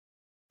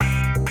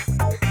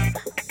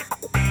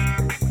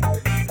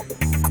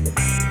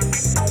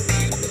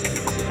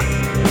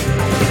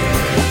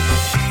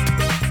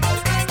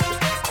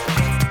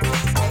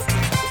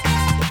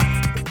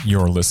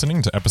You're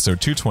listening to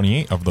episode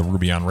 228 of the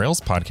Ruby on Rails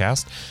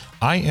podcast.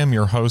 I am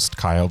your host,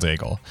 Kyle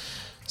Daigle.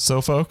 So,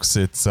 folks,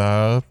 it's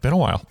been a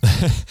while.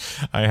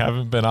 I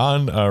haven't been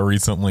on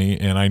recently,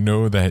 and I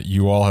know that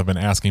you all have been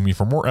asking me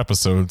for more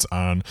episodes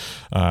on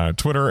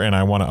Twitter, and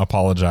I want to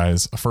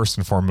apologize first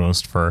and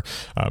foremost for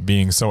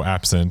being so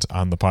absent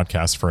on the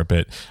podcast for a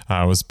bit.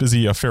 I was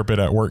busy a fair bit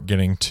at work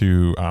getting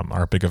to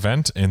our big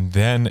event, and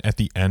then at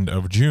the end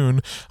of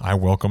June, I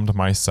welcomed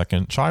my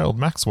second child,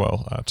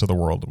 Maxwell, to the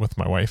world with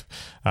my wife,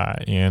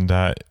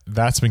 and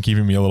that's been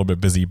keeping me a little bit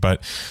busy,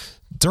 but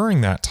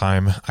during that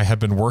time, I have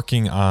been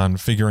working on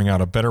figuring out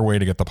a better way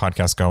to get the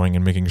podcast going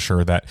and making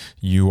sure that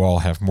you all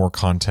have more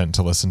content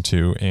to listen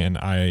to. And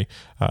I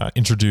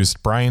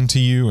introduced Brian to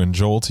you and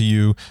Joel to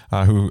you,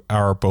 who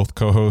are both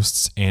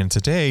co-hosts. And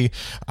today,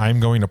 I'm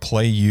going to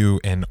play you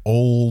an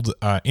old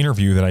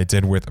interview that I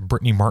did with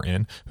Britt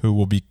Martin, who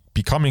will be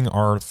becoming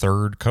our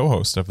third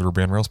co-host of the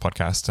Ruby on Rails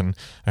podcast. And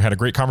I had a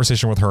great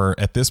conversation with her.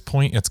 At this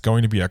point, it's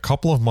going to be a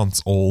couple of months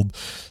old,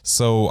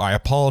 so I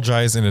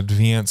apologize in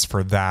advance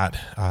for that.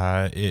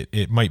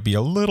 It might be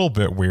a little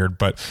bit weird,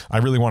 but I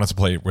really wanted to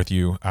play it with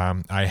you.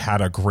 I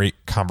had a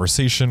great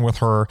conversation with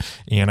her,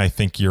 and I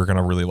think you're going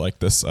to really like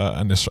this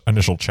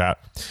initial chat.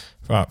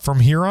 From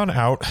here on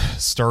out,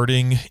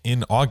 starting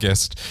in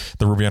August,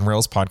 the Ruby on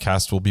Rails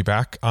podcast will be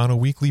back on a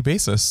weekly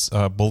basis,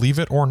 believe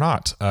it or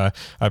not.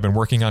 I've been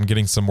working on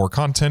getting some more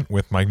content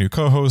with my new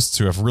co-hosts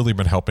who have really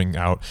been helping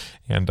out,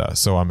 and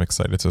so I'm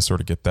excited to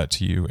sort of get that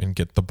to you and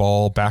get the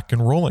ball back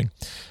and rolling.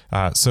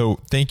 So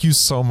thank you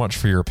so much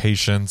for your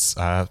patience.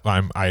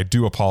 I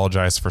do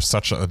apologize for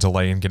such a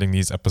delay in getting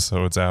these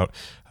episodes out,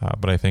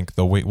 but I think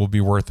the wait will be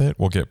worth it.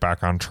 We'll get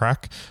back on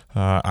track.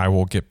 I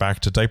will get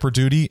back to diaper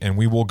duty, and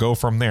we will go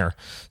from there.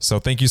 So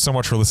thank you so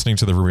much for listening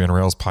to the Ruby on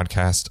Rails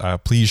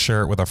podcast. Please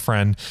share it with a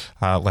friend.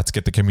 Let's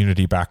get the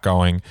community back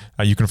going.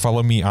 You can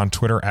follow me on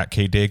Twitter at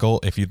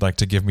 @kdaigle if you'd like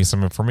to give me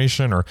some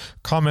information or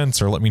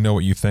comments or let me know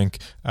what you think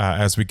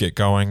as we get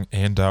going.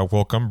 And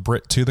welcome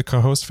Britt to the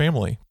co-host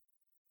family.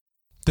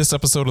 This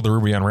episode of the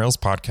Ruby on Rails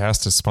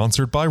podcast is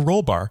sponsored by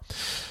Rollbar.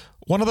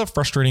 One of the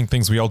frustrating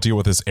things we all deal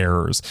with is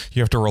errors.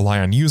 You have to rely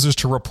on users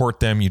to report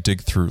them. You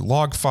dig through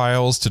log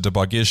files to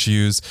debug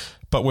issues.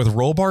 But with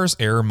Rollbar's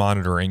error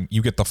monitoring,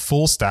 you get the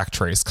full stack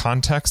trace,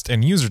 context,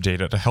 and user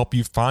data to help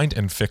you find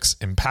and fix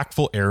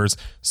impactful errors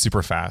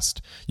super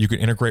fast. You can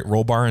integrate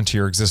Rollbar into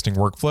your existing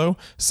workflow,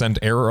 send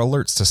error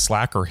alerts to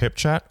Slack or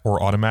HipChat,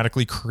 or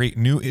automatically create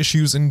new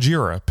issues in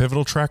Jira,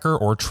 Pivotal Tracker,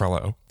 or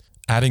Trello.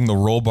 Adding the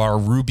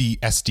Rollbar Ruby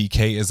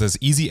SDK is as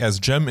easy as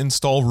gem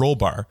install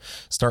Rollbar.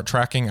 Start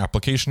tracking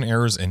application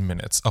errors in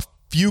minutes. A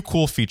few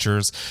cool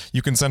features.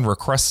 You can send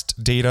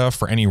request data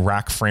for any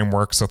rack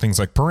framework, so things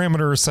like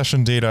parameters,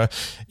 session data.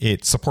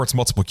 It supports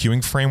multiple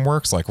queuing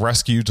frameworks like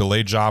Rescue,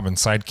 Delay Job, and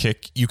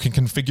Sidekick. You can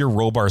configure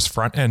Rollbar's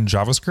front-end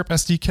JavaScript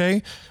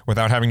SDK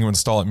without having to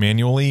install it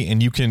manually,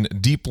 and you can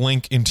deep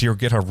link into your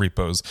GitHub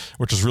repos,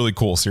 which is really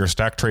cool, so your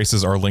stack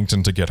traces are linked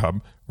into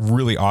GitHub.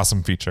 Really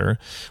awesome feature.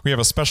 We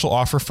have a special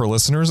offer for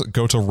listeners.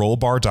 Go to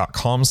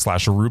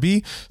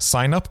rollbar.com/Ruby,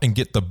 sign up, and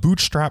get the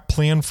Bootstrap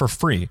plan for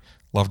free.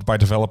 Loved by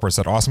developers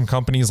at awesome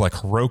companies like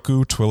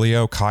Heroku,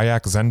 Twilio,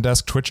 Kayak,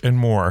 Zendesk, Twitch, and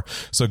more.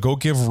 So go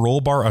give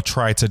Rollbar a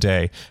try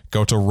today.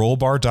 Go to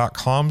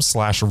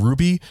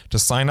rollbar.com/Ruby to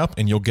sign up,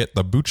 and you'll get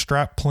the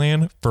Bootstrap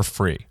plan for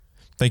free.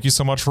 Thank you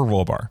so much for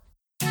Rollbar.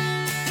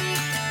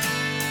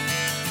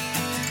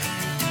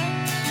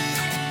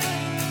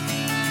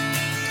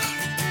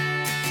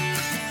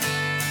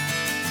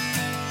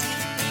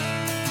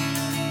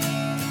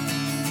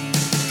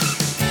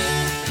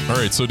 All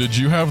right, so did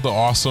you have the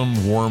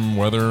awesome warm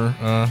weather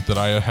that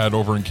I had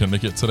over in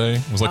Connecticut today?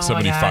 It was like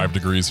 75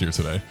 degrees here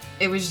today.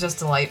 It was just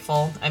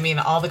delightful. I mean,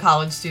 all the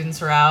college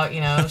students were out,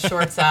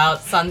 shorts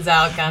out, sun's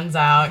out, guns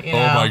out, Oh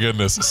my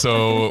goodness.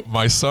 So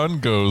my son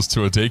goes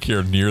to a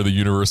daycare near the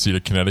University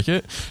of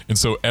Connecticut. And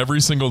so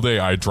every single day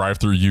I drive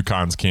through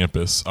UConn's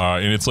campus.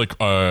 And it's like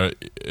a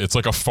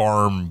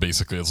farm,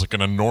 basically. It's like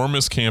an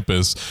enormous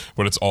campus,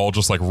 but it's all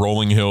just like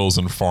rolling hills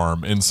and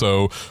farm. And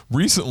so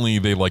recently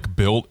they like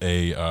built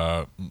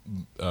a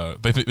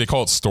they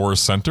call it Store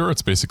Center.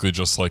 It's basically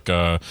just like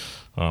a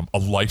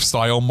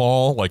lifestyle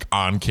mall, like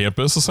on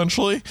campus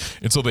essentially.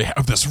 And so they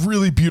have this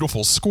really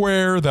beautiful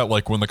square that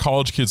like when the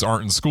college kids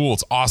aren't in school,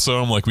 it's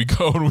awesome. Like we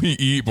go and we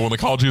eat, but when the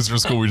college kids are in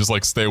school, we just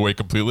like stay away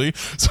completely.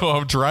 So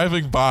I'm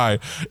driving by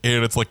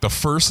and it's like the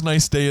first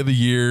nice day of the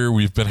year.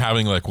 We've been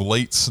having like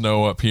late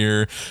snow up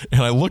here,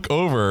 and I look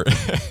over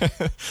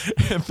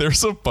and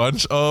there's a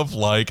bunch of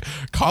like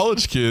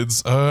college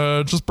kids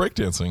just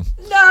breakdancing.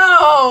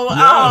 No! Yes.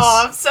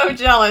 Oh, I'm so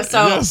jealous.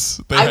 So yes,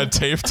 they had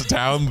taped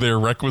down their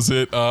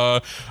requisite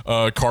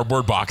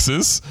cardboard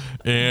boxes,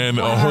 and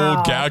a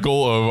whole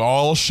gaggle of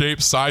all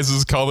shapes,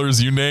 sizes,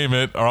 colors, you name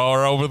it,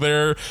 are over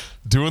there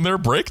doing their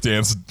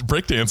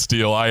breakdance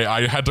deal.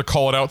 I had to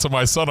call it out to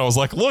my son. I was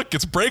like, look,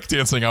 it's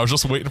breakdancing. I was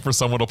just waiting for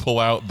someone to pull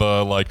out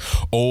the like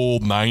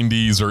old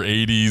 90s or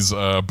 80s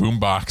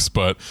boombox,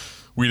 but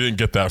We didn't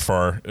get that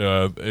far.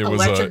 It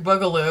was Electric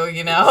Boogaloo,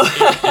 you know.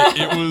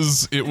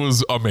 it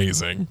was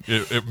amazing.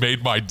 It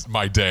made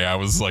my day. I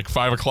was like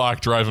 5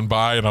 o'clock driving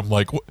by, and I'm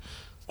like,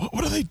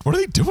 what are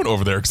they doing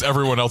over there? Because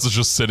everyone else is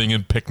just sitting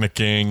and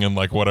picnicking and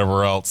like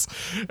whatever else.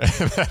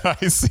 And then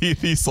I see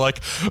these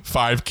like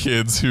 5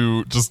 kids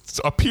who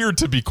just appeared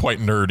to be quite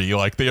nerdy.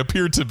 Like they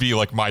appeared to be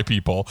like my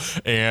people,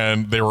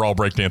 and they were all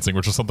breakdancing,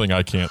 which is something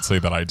I can't say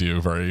that I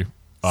do very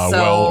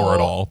well or at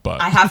all. But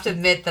I have to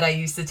admit that I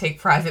used to take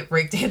private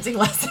breakdancing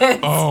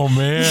lessons. Oh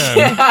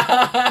man,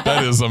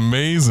 that is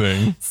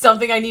amazing.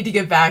 Something I need to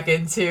get back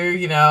into.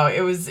 You know,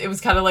 it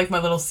was kind of like my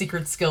little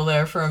secret skill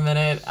there for a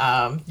minute.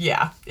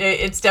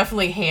 It's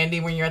definitely handy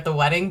when you're at the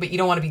wedding, but you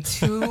don't want to be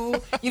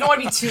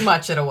too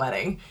much at a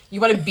wedding.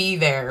 You want to be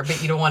there,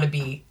 but you don't want to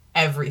be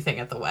everything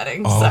at the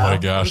wedding. Oh my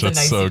gosh, that's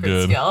nice so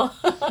good. Skill.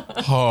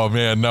 Oh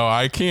man, no,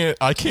 I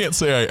can't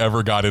say I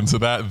ever got into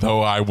that,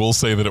 though. I will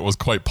say that it was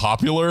quite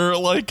popular.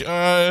 Like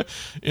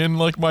in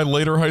like my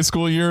later high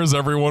school years,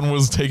 everyone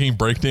was taking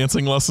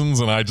breakdancing lessons,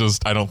 and I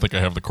don't think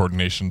I have the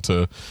coordination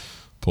to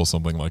pull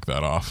something like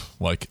that off,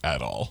 like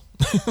at all.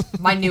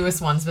 My newest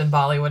one's been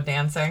Bollywood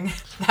dancing.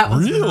 That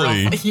was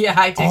really? Yeah,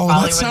 I take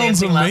Bollywood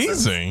dancing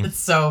amazing. lessons. It's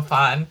so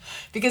fun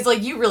because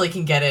like you really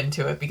can get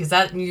into it because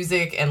that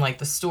music and like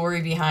the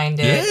story behind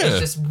it is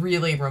just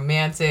really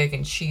romantic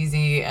and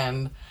cheesy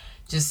and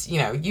just, you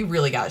know, you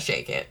really got to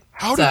shake it.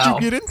 How did you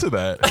get into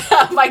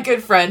that? My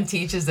good friend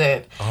teaches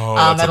it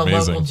at a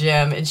amazing. local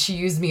gym, and she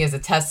used me as a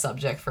test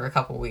subject for a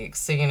couple weeks.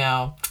 So, you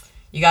know,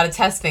 you got to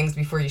test things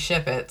before you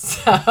ship it.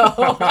 So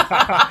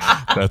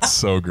That's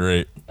so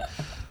great.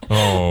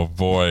 Oh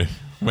boy,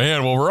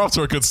 man. Well, we're off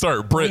to a good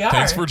start. Britt,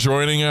 thanks for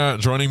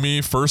joining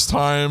me. First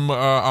time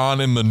on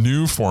in the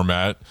new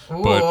format,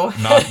 but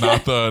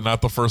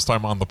not the first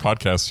time on the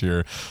podcast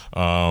here.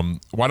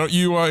 Why don't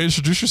you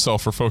introduce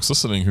yourself for folks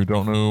listening who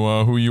don't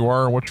know who you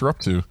are and what you're up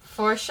to?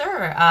 For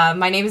sure.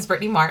 My name is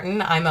Britt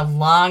Martin. I'm a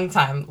long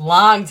time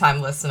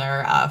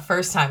listener,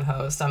 first time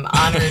host. I'm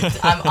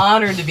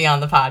honored to be on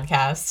the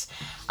podcast.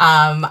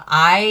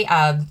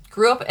 I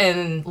grew up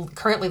and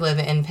currently live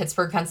in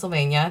Pittsburgh,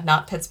 Pennsylvania,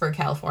 not Pittsburgh,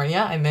 California.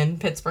 I'm in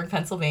Pittsburgh,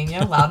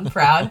 Pennsylvania, loud and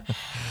proud.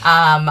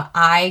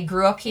 I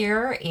grew up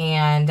here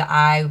and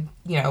I,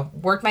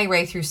 worked my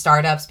way through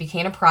startups,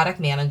 became a product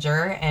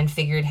manager and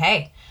figured,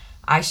 hey,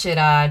 I should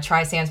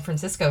try San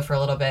Francisco for a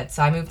little bit.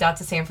 So I moved out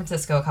to San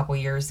Francisco a couple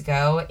years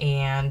ago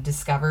and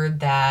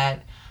discovered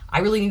that I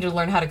really needed to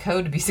learn how to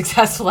code to be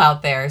successful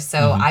out there.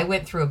 So I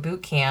went through a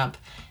boot camp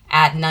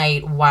at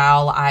night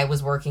while I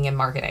was working in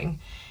marketing.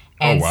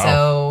 And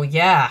so,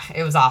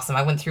 it was awesome.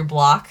 I went through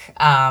Block,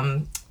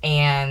 and,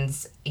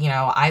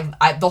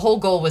 the whole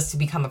goal was to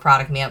become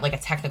a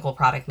technical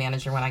product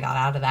manager when I got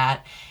out of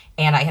that.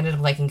 And I ended up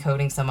liking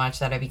coding so much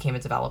that I became a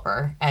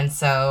developer. And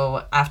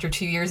so after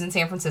 2 years in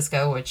San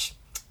Francisco, which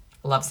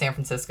I love San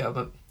Francisco,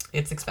 but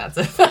it's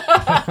expensive.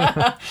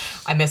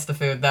 I miss the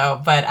food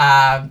though,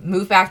 but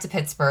moved back to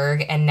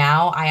Pittsburgh. And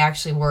now I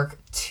actually work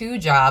 2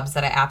 jobs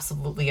that I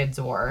absolutely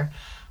adore.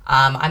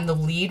 I'm the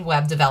lead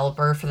web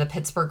developer for the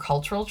Pittsburgh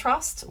Cultural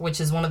Trust, which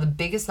is one of the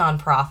biggest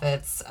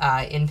nonprofits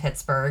in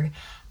Pittsburgh.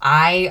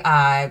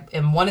 I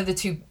am one of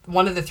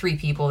the 3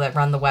 people that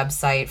run the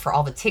website for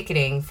all the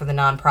ticketing for the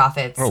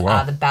nonprofits,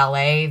 the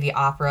ballet, the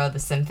opera, the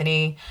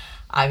symphony.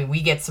 I mean,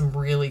 we get some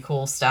really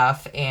cool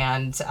stuff,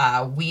 and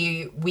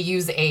we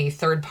use a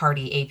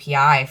third-party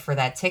API for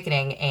that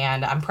ticketing,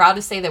 and I'm proud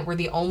to say that we're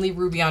the only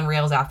Ruby on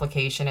Rails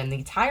application in the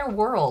entire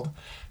world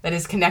that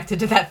is connected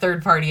to that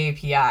third-party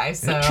API.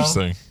 So,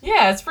 interesting.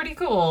 Yeah, it's pretty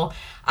cool.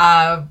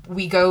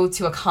 We go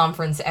to a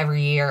conference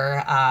every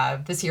year.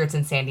 This year it's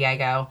in San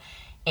Diego,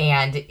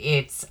 and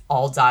it's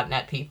all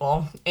 .NET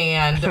people.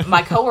 And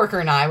my coworker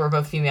and I, we're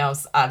both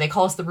females, they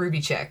call us the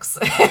Ruby Chicks.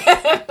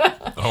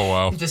 Oh,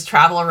 wow. We just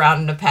travel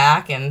around in a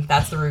pack, and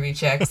that's the Ruby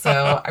Chick.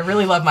 So I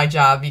really love my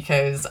job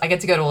because I get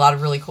to go to a lot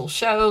of really cool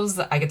shows.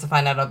 I get to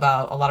find out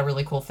about a lot of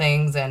really cool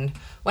things. And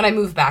when I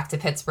moved back to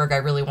Pittsburgh, I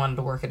really wanted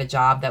to work at a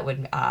job that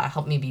would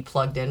help me be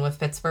plugged in with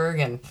Pittsburgh.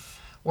 And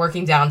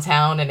working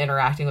downtown and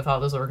interacting with all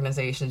those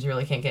organizations, you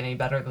really can't get any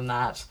better than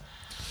that.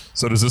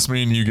 So does this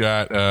mean you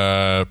got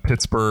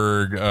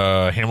Pittsburgh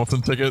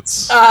Hamilton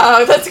tickets?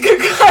 Oh, that's a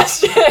good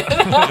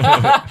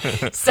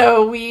question.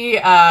 So we,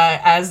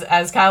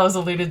 as Kyle has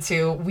alluded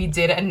to, we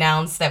did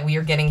announce that we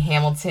are getting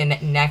Hamilton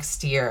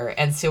next year,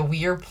 and so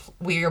we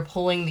are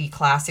pulling the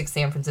classic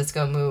San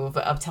Francisco move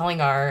of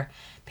telling our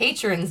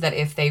patrons that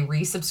if they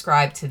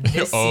resubscribe to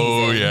this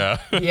season. Yeah.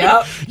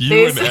 Yep.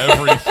 You and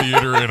every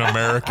theater in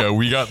America.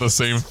 We got the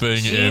same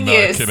thing in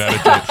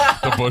Connecticut.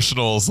 The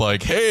Bushnell's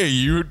like, hey,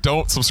 you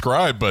don't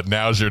subscribe, but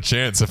now's your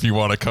chance if you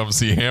want to come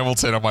see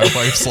Hamilton. And my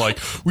wife's like,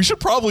 we should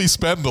probably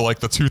spend the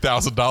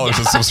 $2,000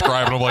 to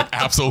subscribe. And I'm like,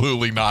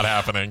 absolutely not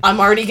happening. I'm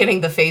already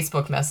getting the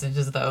Facebook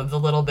messages though, the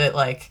little bit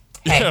like,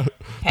 hey,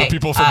 the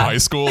people from high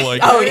school we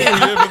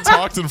haven't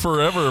talked in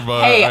forever,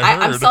 but hey,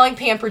 I'm selling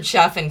Pampered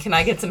Chef, and can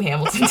I get some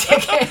Hamilton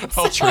tickets?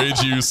 I'll trade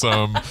you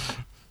some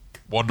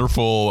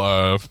wonderful,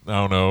 I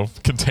don't know,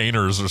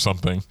 containers or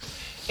something.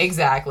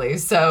 Exactly.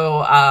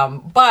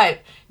 So,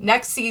 but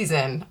next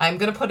season, I'm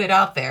going to put it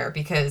out there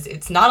because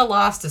it's not a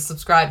loss to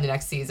subscribe to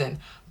next season.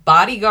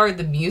 Bodyguard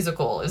the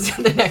Musical is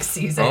the next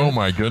season. Oh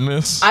my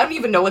goodness. I don't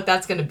even know what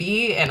that's going to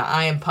be, and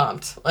I am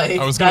pumped. Like,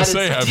 I was going to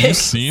say, have you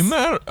seen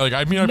that? Like,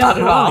 I mean, I've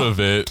heard of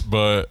it,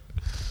 but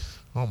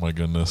oh my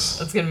goodness.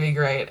 It's going to be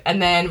great.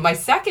 And then my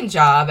second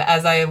job,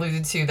 as I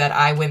alluded to, that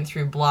I went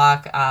through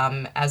Block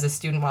as a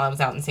student while I was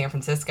out in San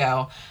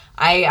Francisco,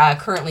 I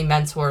currently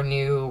mentor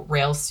new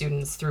Rails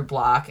students through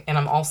Block, and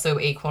I'm also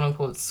a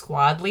quote-unquote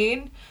squad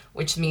lead,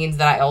 which means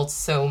that I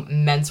also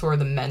mentor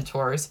the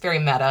mentors. Very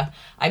meta.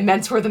 I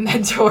mentor the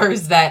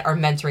mentors that are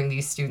mentoring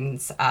these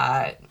students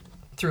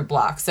through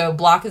Block. So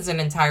Block is an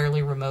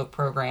entirely remote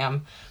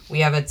program.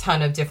 We have a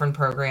ton of different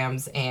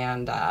programs,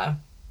 and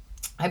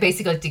I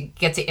basically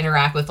get to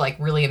interact with like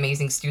really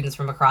amazing students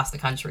from across the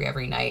country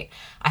every night.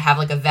 I have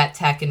like a vet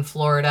tech in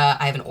Florida.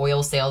 I have an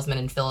oil salesman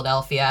in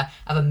Philadelphia.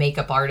 I have a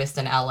makeup artist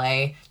in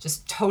LA.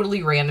 Just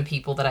totally random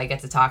people that I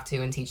get to talk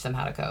to and teach them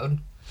how to code.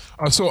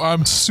 So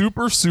I'm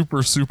super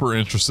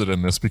interested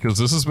in this because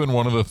this has been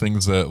one of the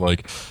things that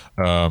like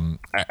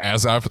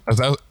as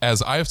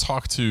I've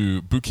talked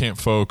to boot camp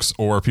folks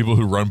or people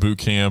who run boot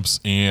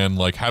camps, and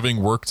like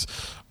having worked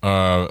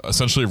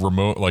essentially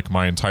remote like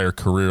my entire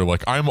career,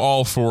 like I'm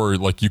all for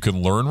like you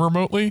can learn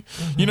remotely,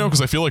 you know, because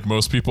I feel like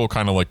most people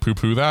kind of like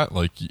poo-poo that,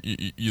 like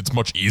it's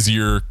much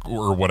easier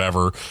or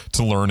whatever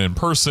to learn in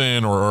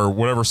person or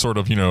whatever sort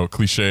of, you know,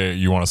 cliche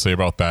you want to say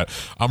about that.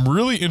 I'm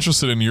really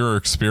interested in your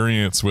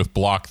experience with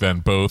Block then,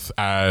 both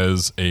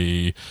as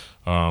a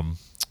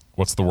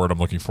what's the word I'm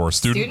looking for?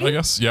 Student? I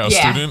guess. Yeah, a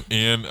student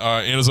and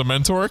as a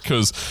mentor,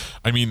 because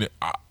I mean,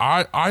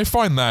 I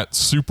find that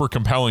super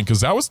compelling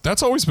because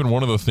that's always been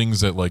one of the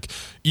things that like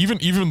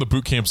even the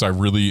boot camps I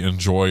really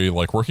enjoy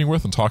like working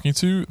with and talking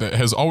to, that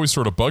has always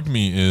sort of bugged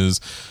me is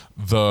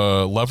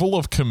the level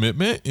of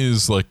commitment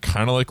is like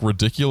kind of like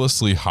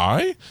ridiculously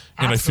high.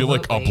 And I feel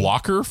like a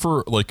blocker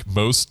for like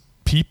most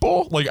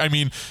people. Like, I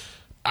mean,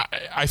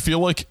 I feel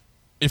like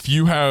if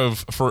you have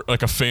for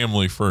like a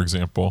family, for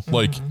example,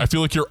 like I feel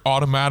like you're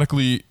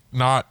automatically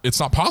it's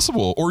not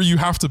possible, or you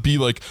have to be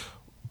like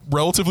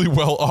relatively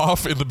well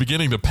off in the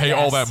beginning to pay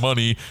all that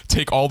money,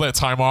 take all that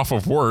time off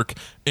of work,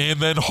 and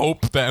then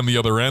hope that on the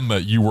other end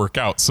that you work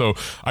out. So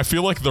I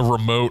feel like the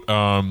remote,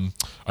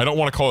 I don't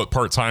want to call it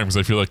part-time because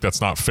I feel like that's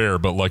not fair,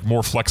 but like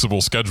more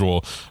flexible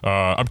schedule.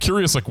 I'm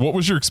curious, like what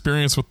was your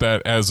experience with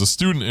that as a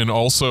student, and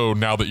also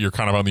now that you're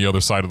kind of on the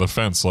other side of the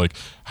fence, like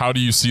how do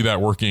you see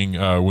that working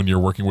when you're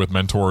working with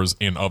mentors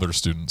and other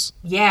students?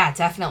 Yeah,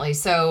 definitely.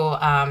 So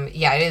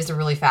it is a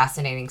really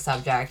fascinating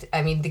subject.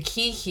 I mean, the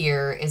key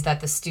here is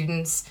that the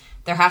students,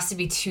 there has to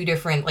be two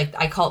different, like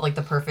I call it like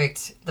the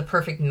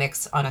perfect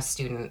mix on a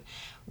student.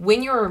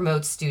 When you're a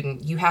remote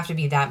student, you have to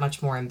be that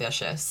much more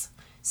ambitious.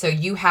 So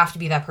you have to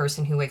be that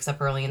person who wakes up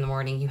early in the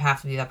morning. You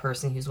have to be that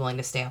person who's willing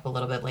to stay up a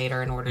little bit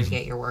later in order to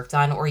get your work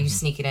done, or you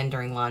sneak it in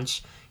during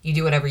lunch. You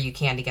do whatever you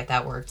can to get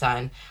that work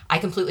done. I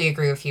completely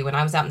agree with you. When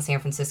I was out in San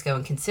Francisco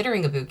and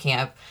considering a boot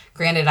camp,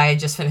 granted, I had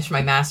just finished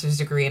my master's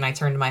degree, and I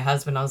turned to my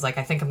husband. I was like,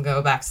 I think I'm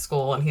going back to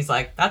school. And he's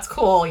like, that's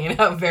cool, you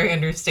know, very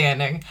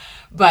understanding.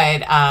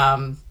 But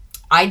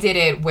I did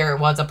it where it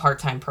was a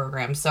part-time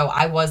program, so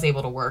I was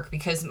able to work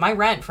because my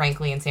rent,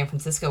 frankly, in San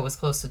Francisco was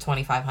close to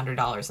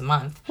 $2,500 a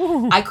month.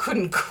 I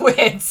couldn't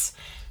quit,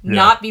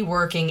 not be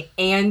working,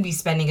 and be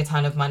spending a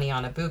ton of money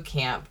on a boot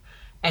camp.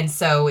 And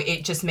so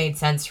it just made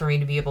sense for me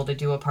to be able to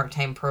do a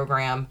part-time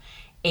program.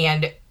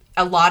 And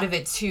a lot of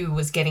it, too,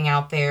 was getting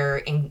out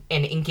there and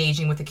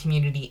engaging with the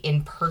community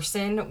in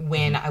person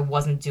when I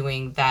wasn't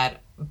doing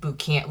that boot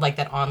camp, like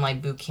that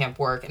online boot camp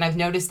work. And I've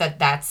noticed that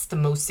that's the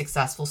most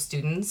successful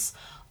students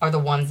are the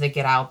ones that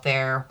get out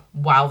there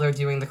while they're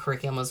doing the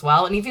curriculum as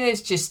well. And even if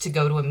it's just to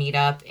go to a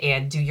meetup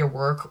and do your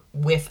work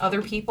with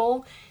other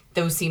people,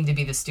 those seem to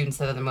be the students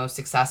that are the most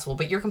successful.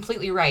 But you're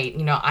completely right.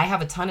 You know, I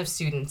have a ton of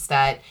students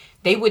that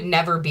they would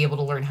never be able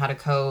to learn how to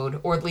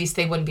code, or at least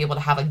they wouldn't be able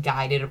to have a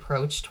guided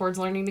approach towards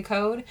learning to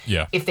code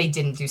if they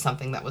didn't do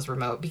something that was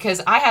remote. Because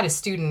I had a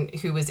student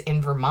who was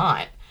in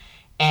Vermont,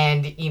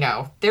 and, you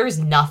know, there's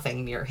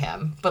nothing near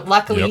him. But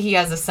luckily, he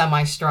has a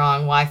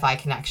semi-strong Wi-Fi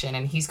connection,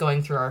 and he's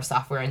going through our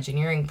software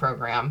engineering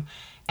program.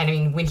 And, I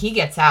mean, when he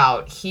gets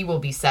out, he will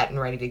be set and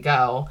ready to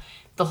go.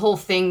 The whole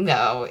thing,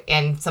 though,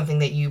 and something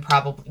that you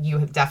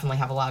definitely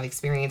have a lot of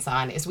experience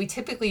on, is we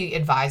typically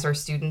advise our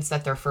students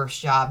that their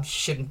first job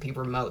shouldn't be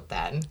remote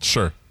then.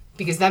 Sure.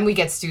 Because then we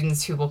get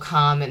students who will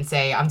come and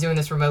say, I'm doing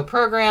this remote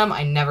program.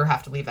 I never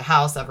have to leave the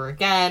house ever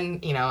again,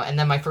 you know, and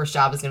then my first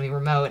job is going to be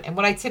remote. And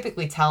what I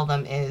typically tell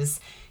them is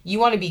you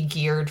want to be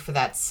geared for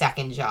that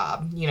second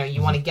job. You know,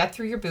 you want to get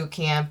through your boot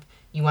camp.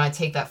 You want to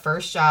take that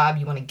first job.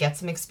 You want to get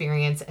some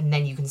experience, and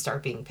then you can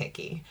start being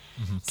picky.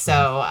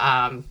 So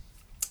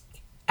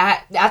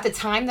at the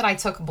time that I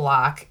took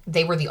Block,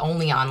 they were the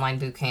only online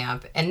boot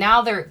camp. And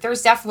now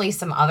there's definitely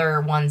some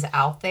other ones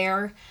out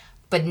there.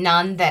 but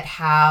none that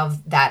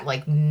have that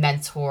like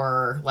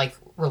mentor like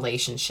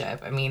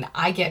relationship. I mean,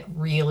 I get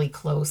really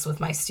close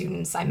with my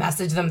students. I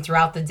message them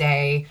throughout the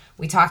day.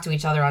 We talk to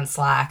each other on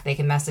Slack. They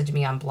can message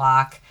me on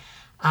Block.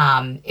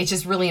 It's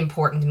just really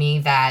important to me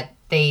that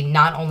they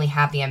not only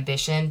have the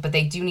ambition, but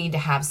they do need to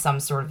have some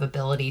sort of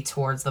ability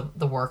towards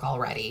the work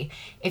already.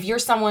 If you're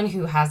someone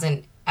who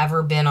hasn't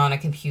ever been on a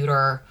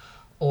computer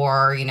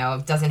or, you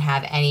know, doesn't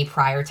have any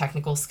prior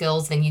technical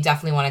skills, then you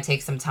definitely want to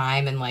take some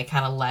time and like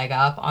kind of leg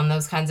up on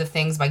those kinds of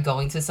things by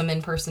going to some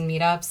in-person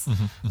meetups.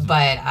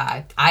 But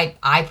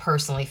I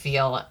personally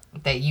feel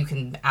that you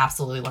can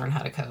absolutely learn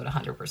how to code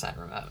 100%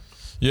 remote.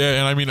 Yeah,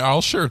 and I mean,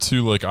 I'll share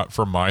too, like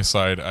from my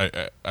side,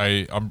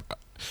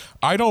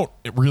 I don't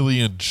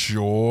really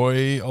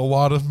enjoy a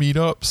lot of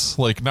meetups,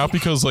 like not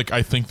because like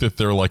I think that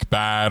they're like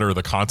bad or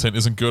the content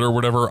isn't good or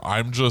whatever.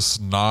 I'm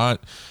just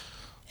not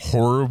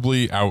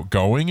horribly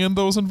outgoing in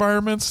those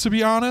environments, to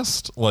be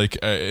honest. Like,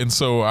 and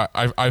so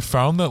I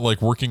found that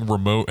like working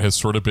remote has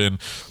sort of been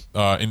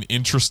an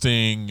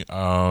interesting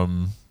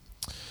an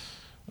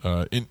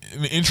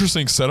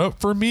interesting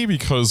setup for me,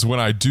 because when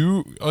I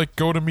do like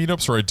go to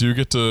meetups or I do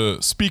get to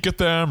speak at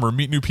them or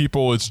meet new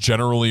people, it's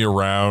generally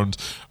around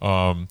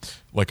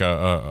like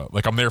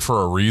I'm there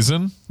for a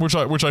reason, which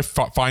I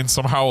find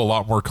somehow a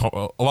lot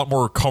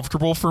more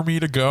comfortable for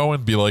me to go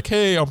and be like,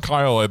 hey, I'm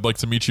Kyle, I'd like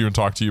to meet you and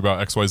talk to you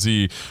about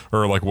XYZ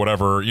or like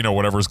whatever, you know,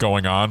 whatever's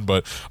going on.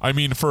 But I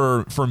mean,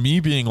 for me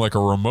being like a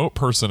remote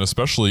person,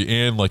 especially,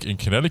 and like in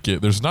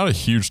Connecticut, there's not a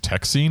huge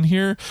tech scene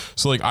here,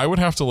 so like I would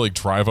have to like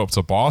drive up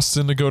to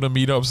Boston to go to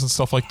meetups and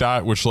stuff like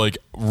that, which like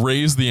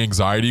raise the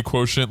anxiety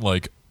quotient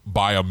like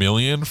by a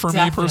million for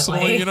me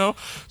personally, you know,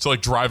 to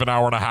like drive an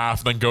hour and a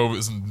half, then go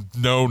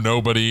know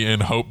nobody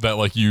and hope that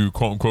like you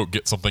quote unquote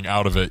get something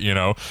out of it, you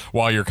know,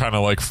 while you're kind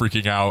of like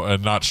freaking out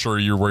and not sure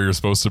you're where you're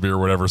supposed to be or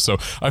whatever. So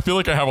I feel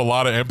like I have a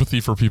lot of empathy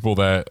for people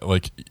that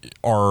like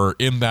are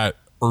in that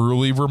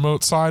early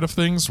remote side of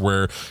things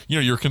where, you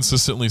know, you're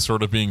consistently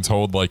sort of being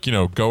told like, you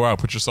know, go out,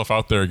 put yourself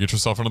out there, get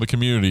yourself into the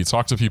community,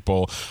 talk to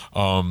people,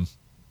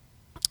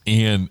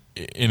 and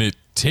it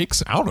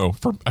takes, I don't know,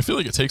 I feel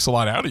like it takes a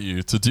lot out of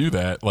you to do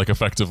that like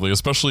effectively,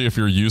 especially if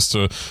you're used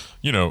to,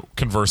 you know,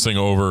 conversing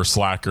over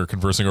Slack or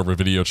conversing over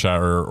video chat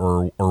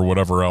or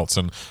whatever else.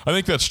 And I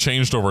think that's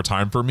changed over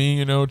time for me,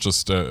 you know,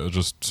 just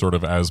sort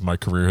of as my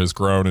career has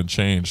grown and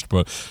changed.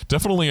 But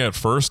definitely at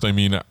first, I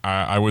mean,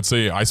 I would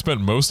say I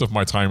spent most of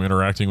my time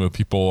interacting with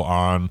people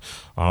on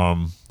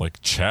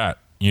like chat.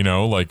 You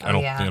know, like I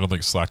don't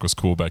think Slack was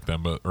cool back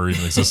then, but or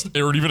even existing.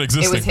 It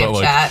was Hip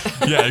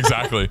Chat. Yeah,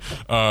 exactly.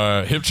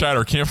 Hip Chat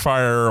or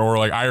Campfire or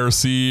like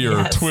IRC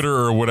or Twitter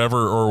or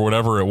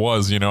whatever it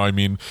was. You know, I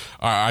mean,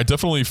 I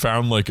definitely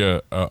found like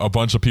a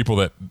bunch of people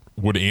that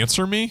would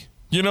answer me.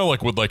 You know,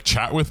 like would like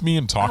chat with me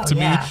and talk to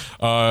me,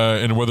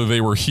 and whether they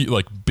were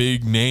like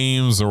big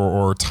names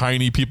or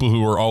tiny people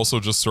who were also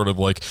just sort of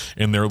like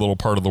in their little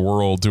part of the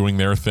world doing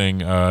their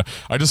thing. I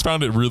just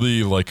found it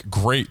really like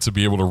great to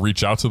be able to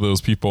reach out to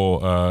those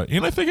people,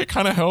 and I think it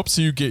kind of helps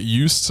you get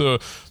used to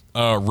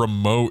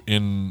remote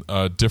in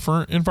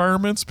different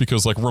environments,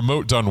 because like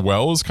remote done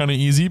well is kind of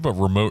easy, but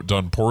remote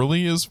done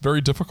poorly is very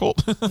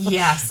difficult.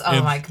 Yes.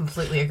 I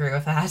completely agree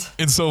with that.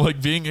 And so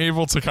like being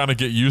able to kind of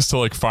get used to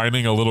like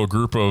finding a little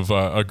group of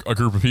a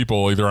group of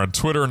people either on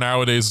Twitter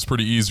nowadays is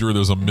pretty easier.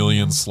 There's a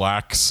million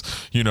Slacks,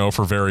 you know,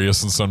 for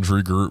various and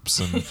sundry groups.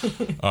 And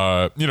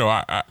you know,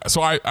 I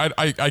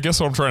guess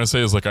what I'm trying to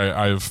say is like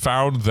I've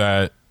found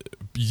that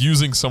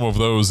using some of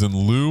those in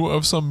lieu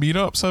of some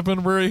meetups have been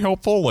very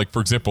helpful. Like,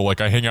 for example,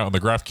 like I hang out in the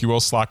GraphQL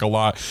Slack a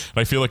lot,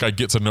 and I feel like I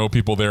get to know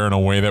people there in a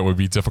way that would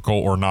be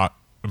difficult or not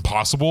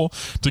impossible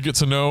to get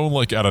to know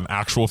like at an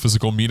actual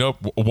physical meetup.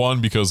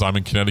 One, because I'm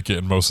in Connecticut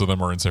and most of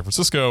them are in San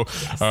Francisco.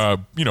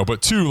 You know,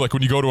 but two, like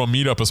when you go to a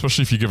meetup,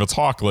 especially if you give a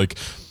talk, like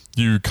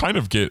you kind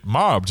of get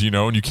mobbed, you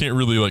know, and you can't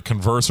really like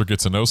converse or get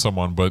to know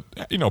someone. But,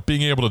 you know,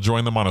 being able to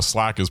join them on a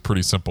Slack is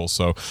pretty simple.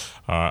 So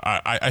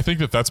I think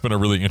that that's been a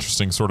really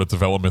interesting sort of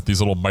development, these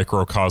little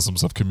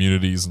microcosms of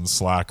communities in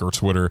Slack or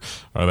Twitter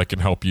that can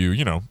help you,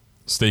 you know,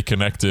 stay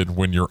connected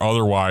when you're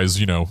otherwise,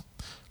 you know,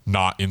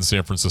 not in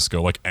San Francisco,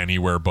 like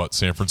anywhere but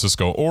San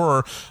Francisco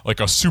or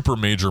like a super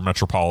major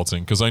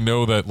metropolitan. Because I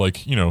know that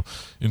like, you know,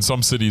 in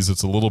some cities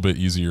it's a little bit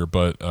easier,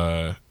 but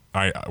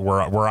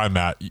where I'm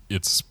at,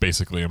 it's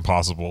basically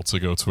impossible to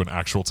go to an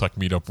actual tech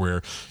meetup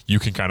where you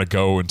can kind of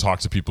go and talk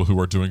to people who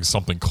are doing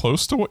something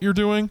close to what you're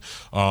doing,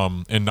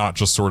 and not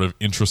just sort of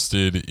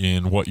interested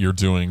in what you're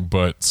doing,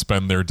 but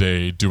spend their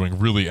day doing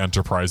really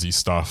enterprisey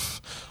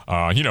stuff,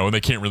 you know, and they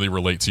can't really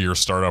relate to your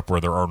startup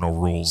where there are no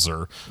rules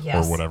or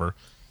whatever.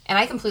 And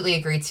I completely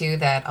agree too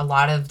that a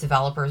lot of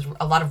developers,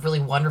 a lot of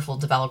really wonderful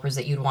developers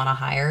that you'd want to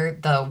hire,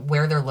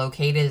 where they're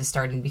located is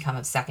starting to become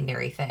a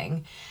secondary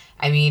thing.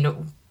 I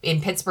mean, in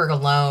Pittsburgh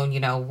alone, you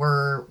know,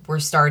 we're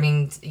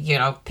starting to, you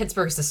know,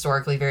 Pittsburgh's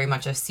historically very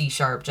much a C#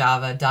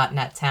 Java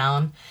 .NET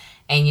town.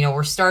 And,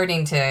 we're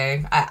starting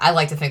to, I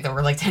like to think that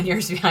we're like 10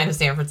 years behind of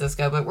San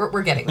Francisco, but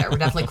we're getting there. We're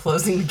definitely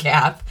closing the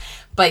gap.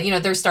 But,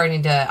 they're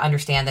starting to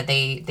understand that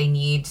they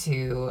need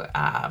to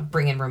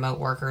bring in remote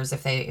workers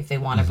if they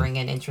want to bring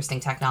in interesting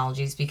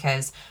technologies,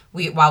 because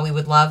while we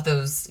would love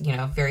those,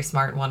 very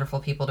smart and wonderful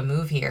people to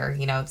move here,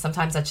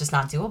 sometimes that's just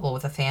not doable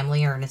with a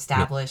family or an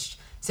established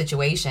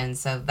situation.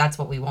 So that's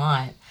what we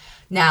want.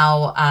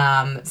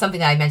 Now, something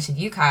that I mentioned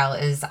to you, Kyle,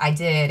 is I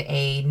did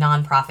a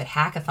nonprofit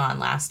hackathon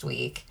last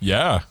week.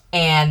 Yeah.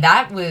 And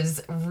that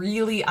was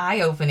really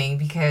eye-opening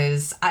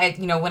because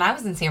when I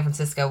was in San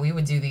Francisco, we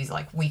would do these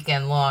like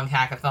weekend-long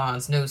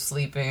hackathons, no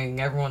sleeping,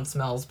 everyone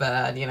smells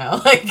bad,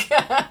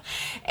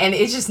 and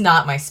it's just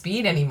not my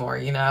speed anymore,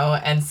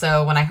 And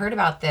so when I heard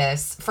about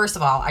this, first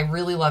of all, I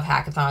really love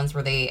hackathons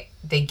where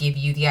they give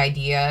you the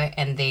idea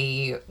and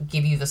they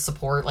give you the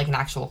support like an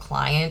actual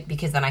client,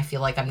 because then I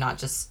feel like I'm not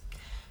just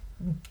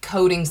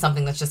coding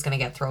something that's just going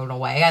to get thrown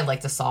away. I like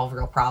to solve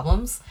real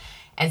problems.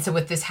 And so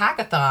with this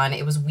hackathon,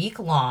 it was week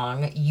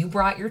long. You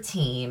brought your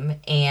team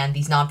and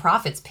these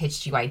nonprofits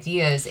pitched you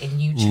ideas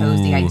and you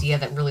chose the idea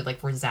that really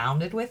like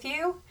resounded with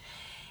you.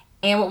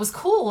 And what was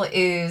cool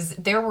is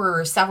there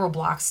were several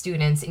Block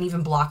students and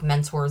even Block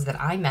mentors that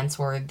I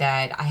mentored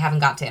that I haven't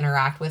got to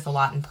interact with a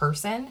lot in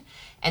person.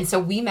 And so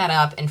we met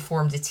up and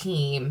formed a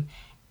team.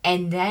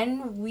 And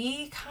then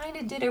we kind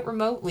of did it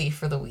remotely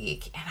for the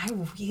week. And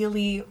I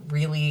really,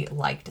 really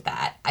liked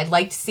that. I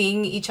liked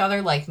seeing each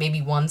other like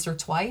maybe once or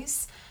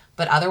twice.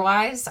 But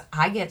otherwise,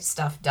 I get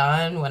stuff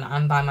done when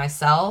I'm by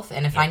myself.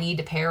 And if I need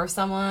to pair with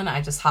someone,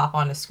 I just hop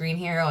on to Screen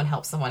Hero and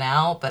help someone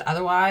out. But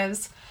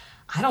otherwise,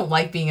 I don't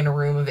like being in a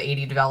room of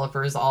 80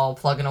 developers all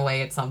plugging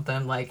away at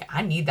something. Like,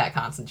 I need that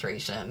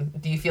concentration.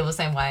 Do you feel the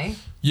same way?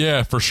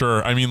 Yeah, for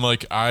sure. I mean,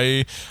 like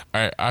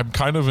I'm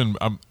kind of in.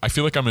 I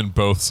feel like I'm in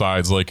both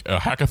sides. Like a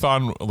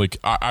hackathon, like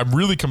I'm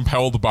really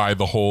compelled by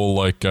the whole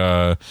like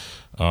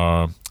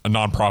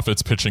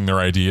nonprofits pitching their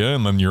idea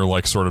and then you're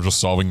like sort of just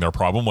solving their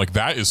problem. Like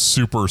that is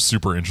super,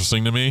 super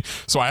interesting to me.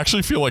 So I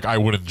actually feel like I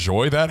would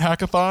enjoy that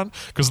hackathon,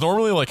 because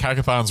normally like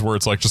hackathons where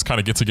it's like just kind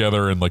of get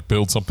together and like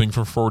build something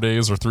for 4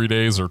 days or 3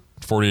 days or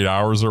 48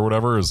 hours or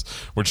whatever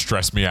would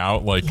stress me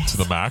out like to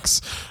the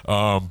max.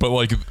 But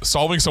like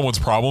solving someone's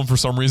problem for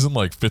some reason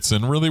like fits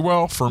in really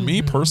well for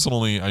me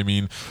personally. I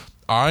mean,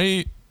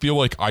 I feel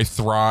like I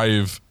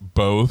thrive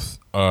both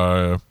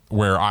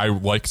where I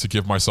like to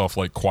give myself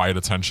like quiet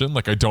attention.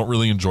 Like I don't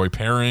really enjoy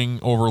pairing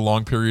over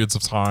long periods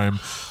of time.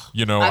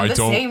 I'm the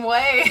same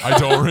way. I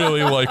don't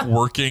really like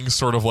working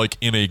sort of like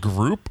in a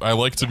group. I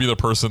like to be the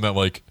person that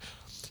like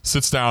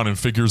sits down and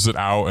figures it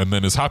out and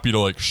then is happy to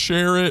like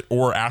share it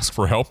or ask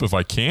for help if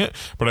I can't,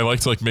 but I like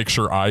to like make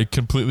sure I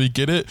completely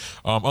get it.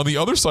 On the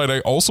other side,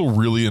 I also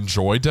really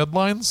enjoy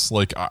deadlines.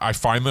 Like I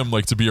find them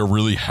like to be a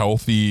really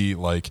healthy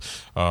like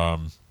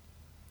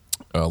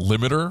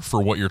limiter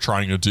for what you're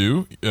trying to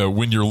do.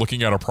 When you're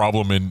looking at a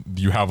problem and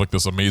you have like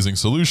this amazing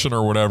solution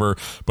or whatever,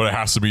 but it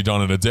has to be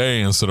done in a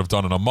day instead of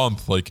done in a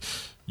month, like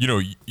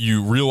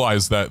you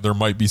realize that there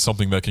might be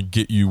something that can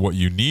get you what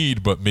you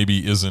need, but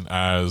maybe isn't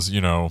as,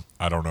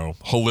 I don't know,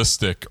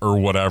 holistic or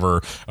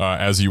whatever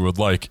as you would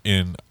like.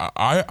 And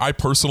I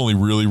personally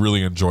really,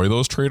 really enjoy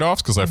those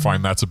trade-offs because I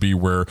find that to be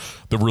where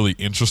the really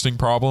interesting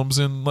problems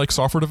in like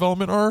software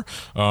development are.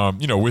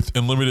 With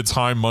unlimited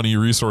time, money,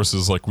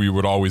 resources, like we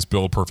would always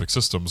build perfect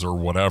systems or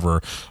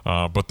whatever.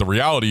 But the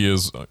reality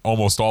is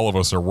almost all of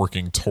us are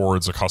working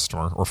towards a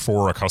customer or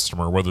for a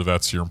customer, whether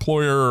that's your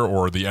employer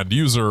or the end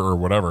user or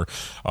whatever.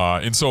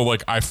 And so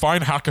like I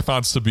find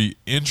hackathons to be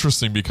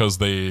interesting because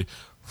they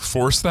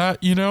force that,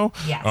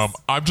 Yes.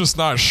 I'm just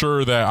not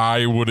sure that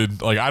I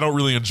would like. I don't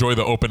really enjoy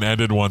the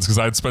open-ended ones because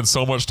I'd spend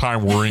so much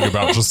time worrying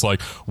about just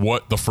like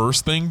what the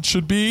first thing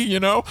should be,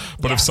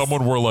 but if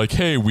someone were like,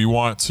 hey, we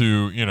want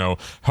to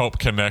help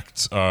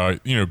connect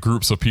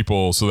groups of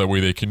people so that way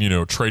they can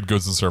trade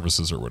goods and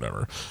services or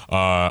whatever,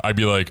 I'd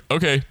be like,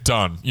 okay,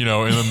 done,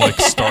 and then like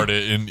start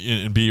it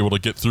and be able to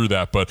get through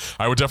that. But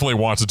I would definitely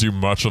want to do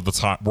much of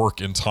the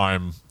work in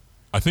time,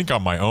 I think,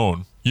 on my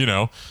own.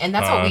 And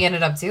that's what we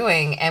ended up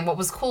doing. And what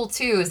was cool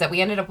too is that we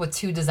ended up with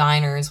 2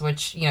 designers, which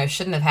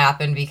shouldn't have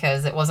happened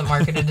because it wasn't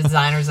marketed to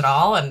designers at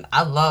all, and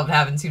I loved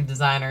having 2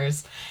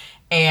 designers.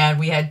 And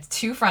we had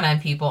 2 front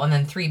end people and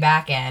then 3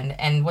 back end.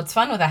 And what's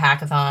fun with a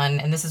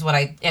hackathon, and this is what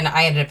I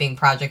ended up being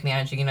project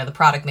manager, the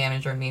product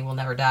manager in me will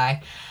never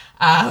die,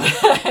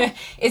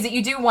 is that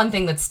you do one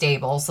thing that's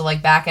stable. So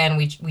like back end,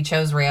 we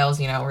chose Rails,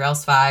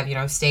 Rails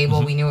 5,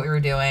 stable. We knew what we were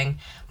doing.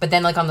 But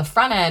then like on the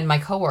front end, my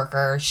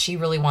coworker, she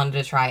really wanted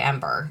to try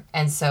Ember.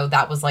 And so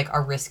that was like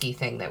a risky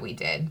thing that we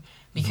did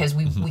because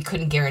we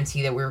couldn't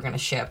guarantee that we were going to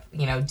ship,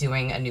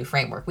 doing a new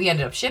framework. We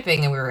ended up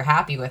shipping and we were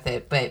happy with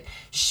it. But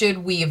should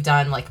we have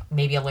done like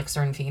maybe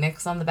Elixir and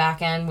Phoenix on the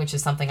back end, which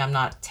is something I'm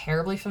not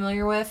terribly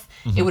familiar with,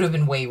 it would have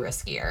been way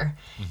riskier.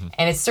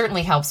 And it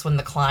certainly helps when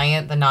the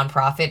client, the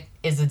nonprofit,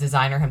 is a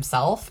designer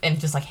himself and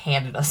just like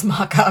handed us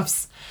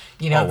mock-ups.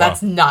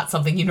 That's not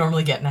something you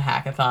normally get in a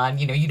hackathon.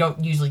 You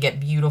don't usually get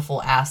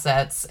beautiful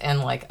assets and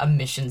like a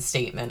mission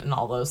statement and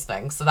all those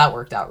things. So that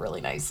worked out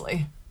really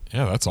nicely.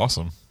 Yeah, that's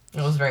awesome.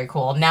 It was very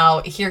cool.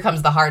 Now, here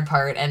comes the hard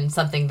part, and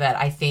something that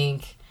I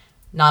think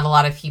not a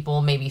lot of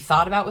people maybe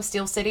thought about with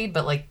Steel City,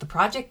 but like the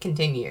project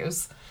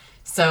continues.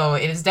 So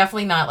it is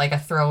definitely not like a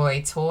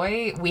throwaway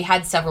toy. We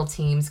had several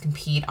teams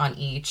compete on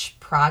each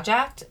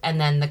project,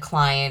 and then the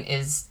client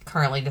is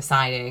currently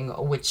deciding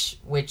which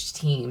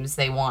teams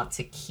they want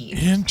to keep.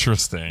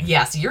 Interesting.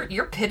 Yes,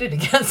 you're pitted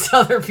against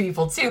other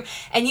people too.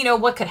 And you know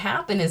what could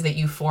happen is that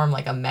you form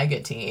like a mega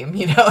team,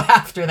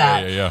 after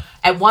that. Yeah.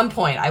 At one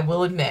point, I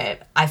will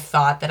admit, I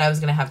thought that I was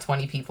going to have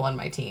 20 people on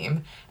my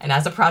team. And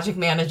as a project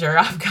manager,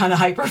 I'm kind of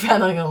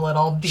hyperventilating a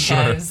little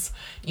because,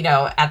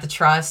 at the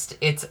Trust,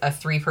 it's a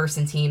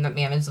 3-person team that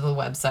manages the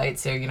website.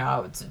 So,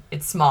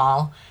 it's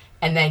small.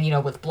 And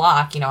then, with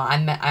Block,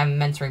 I'm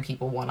mentoring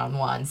people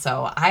one-on-one.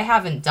 So I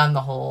haven't done the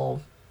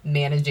whole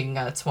managing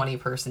a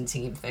 20-person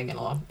team thing in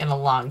a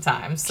long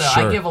time. So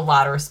Sure. I give a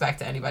lot of respect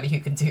to anybody who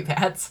can do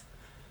that.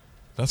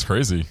 That's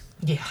crazy.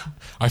 Yeah.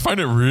 I find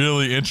it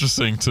really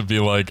interesting to be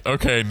like,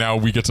 okay, now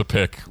we get to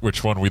pick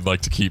which one we'd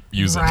like to keep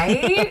using.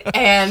 Right?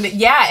 And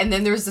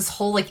then there's this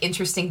whole like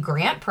interesting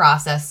grant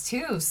process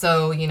too.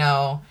 So,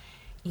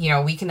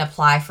 we can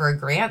apply for a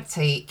grant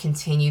to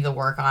continue the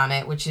work on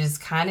it, which is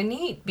kind of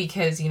neat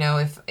because,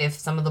 if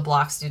some of the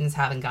Block students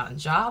haven't gotten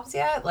jobs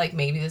yet, like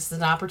maybe this is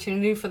an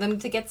opportunity for them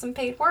to get some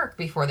paid work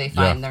before they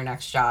find their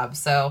next job.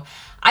 So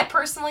I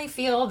personally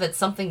feel that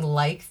something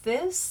like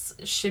this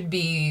should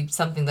be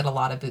something that a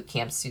lot of boot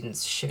camp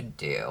students should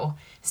do,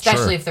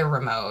 especially if they're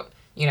remote.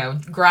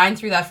 Grind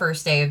through that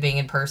first day of being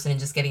in person and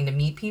just getting to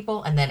meet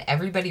people, and then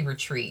everybody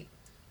retreat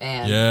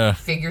and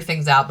figure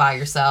things out by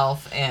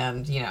yourself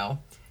and,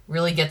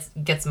 really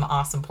get some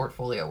awesome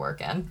portfolio work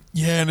in.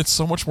 Yeah, and it's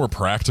so much more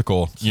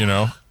practical,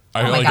 Oh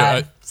my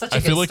God, such a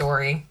good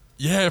story.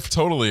 Yeah,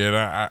 totally. And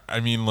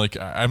I mean, like,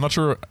 I'm not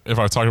sure if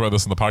I've talked about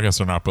this in the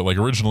podcast or not, but like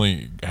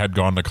originally had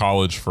gone to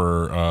college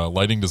for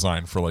lighting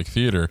design for like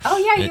theater. Oh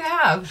yeah, you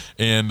have.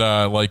 And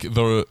like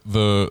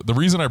the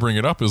reason I bring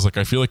it up is like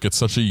I feel like it's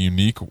such a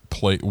unique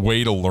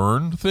way to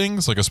learn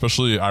things. Like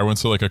especially I went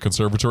to like a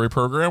conservatory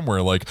program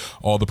where like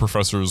all the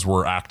professors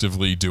were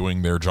actively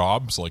doing their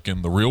jobs like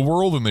in the real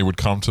world, and they would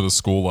come to the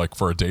school like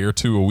for a day or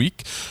two a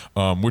week,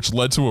 which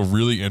led to a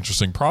really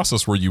interesting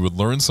process where you would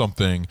learn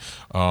something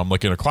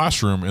like in a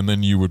classroom, and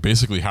then you would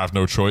basically have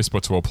no choice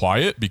but to apply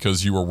it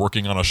because you were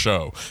working on a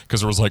show, because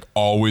there was like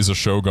always a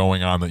show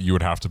going on that you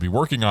would have to be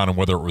working on, and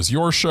whether it was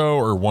your show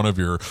or one of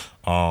your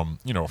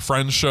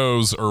friend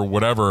shows or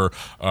whatever,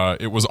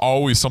 it was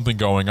always something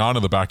going on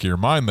in the back of your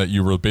mind that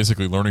you were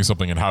basically learning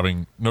something and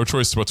having no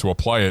choice but to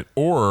apply it,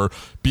 or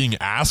being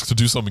asked to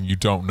do something you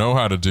don't know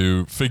how to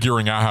do,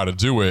 figuring out how to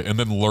do it, and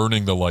then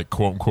learning the like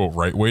quote unquote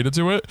right way to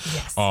do it.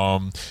 Yes.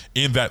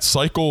 In that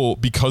cycle,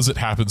 because it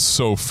happens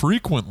so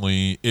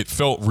frequently, it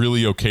felt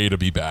really okay to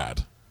be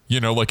bad.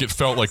 Like it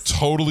felt like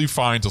totally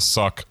fine to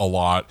suck a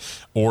lot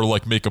or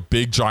like make a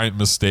big giant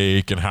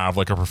mistake and have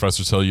like a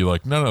professor tell you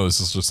like, no, this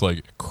is just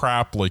like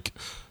crap. Like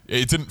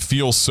it didn't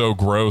feel so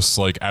gross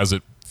like as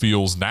it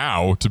feels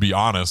now, to be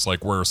honest,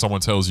 like where someone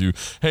tells you,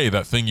 hey,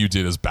 that thing you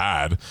did is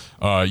bad.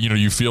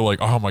 You feel like,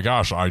 oh my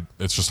gosh,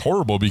 it's just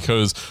horrible,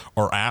 because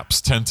our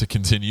apps tend to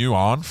continue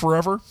on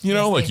forever,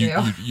 like you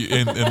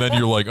and then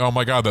you're like, oh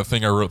my God, that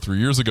thing I wrote 3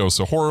 years ago is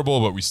so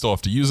horrible, but we still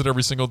have to use it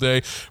every single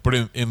day.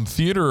 But in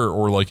theater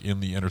or like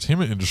in the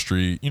entertainment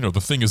industry, the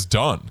thing is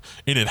done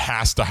and it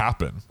has to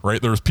happen, right?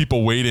 There's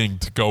people waiting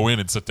to go in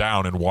and sit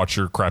down and watch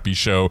your crappy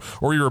show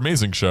or your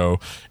amazing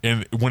show.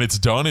 And when it's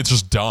done, it's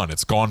just done.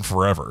 It's gone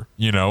forever,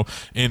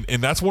 and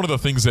that's one of the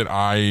things that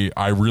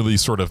I really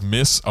sort of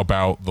miss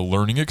about the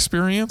learning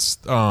experience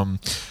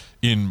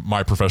in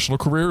my professional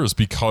career, is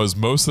because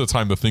most of the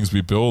time the things we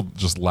build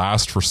just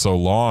last for so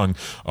long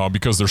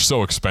because they're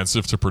so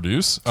expensive to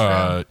produce,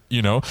 that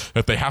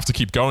they have to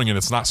keep going, and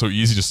it's not so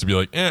easy just to be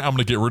like, I'm going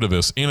to get rid of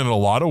this. And in a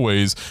lot of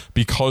ways,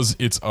 because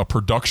it's a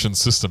production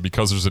system,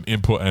 because there's an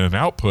input and an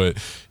output,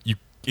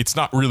 it's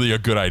not really a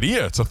good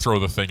idea to throw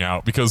the thing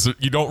out, because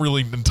you don't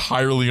really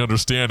entirely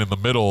understand in the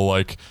middle,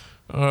 like,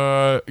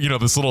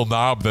 this little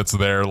knob that's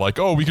there, like,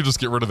 oh, we could just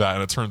get rid of that,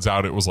 and it turns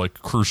out it was like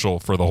crucial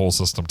for the whole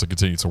system to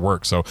continue to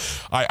work. So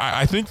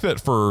I think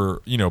that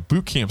for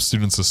boot camp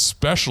students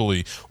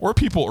especially, or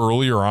people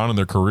earlier on in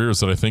their careers,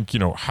 that I think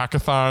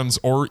hackathons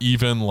or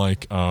even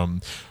like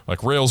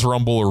Rails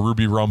Rumble or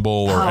Ruby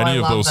Rumble or any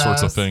of those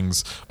sorts of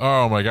things,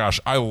 oh my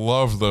gosh, I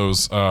love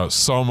those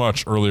so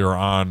much earlier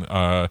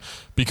on,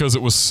 because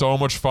it was so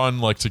much fun,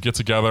 like to get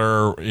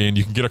together, and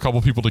you can get a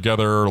couple people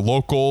together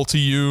local to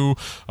you,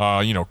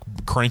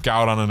 crank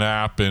out on an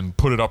app and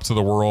put it up to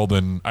the world.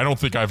 And I don't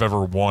think I've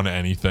ever won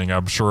anything.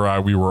 I'm sure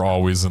we were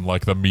always in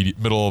like the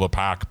middle of the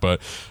pack,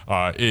 but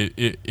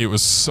it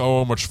was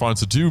so much fun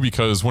to do,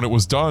 because when it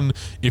was done,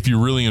 if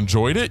you really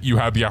enjoyed it, you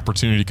had the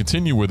opportunity to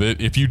continue with it.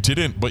 If you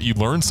didn't, but you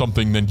learned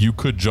something, then you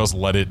could just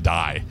let it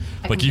die.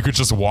 Like you could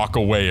just walk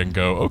away and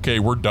go, okay,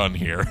 we're done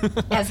here.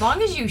 As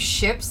long as you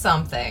ship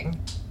something,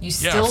 you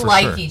still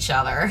like each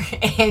other,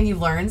 and you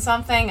learn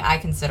something, I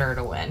consider it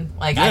a win.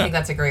 Like, I think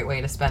that's a great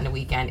way to spend a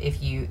weekend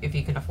if you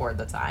can afford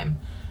the time.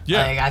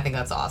 Yeah. Like, I think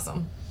that's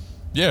awesome.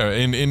 Yeah,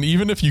 and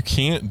even if you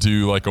can't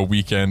do like a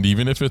weekend,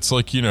 even if it's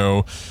like,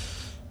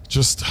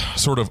 just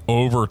sort of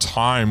over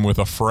time with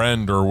a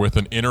friend or with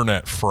an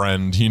internet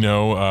friend,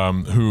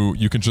 who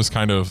you can just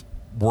kind of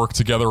work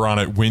together on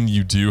it when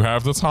you do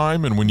have the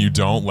time, and when you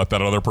don't, let that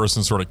other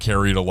person sort of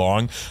carry it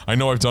along. I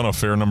know I've done a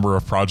fair number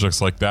of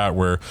projects like that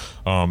where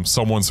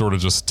someone sort of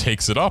just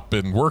takes it up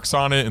and works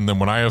on it, and then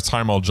when I have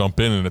time I'll jump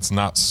in, and it's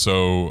not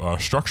so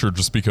structured,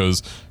 just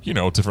because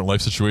different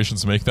life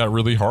situations make that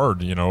really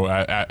hard.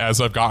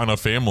 As I've gotten a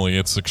family,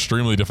 it's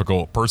extremely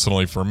difficult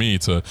personally for me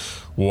to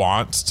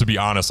want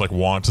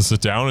to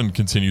sit down and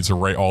continue to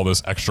write all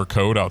this extra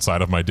code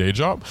outside of my day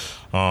job.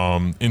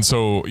 And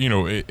so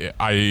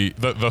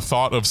the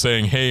thought of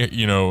saying, hey,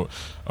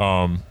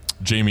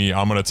 Jamie,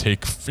 I'm going to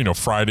take,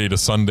 Friday to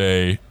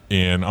Sunday,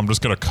 and I'm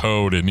just going to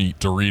code and eat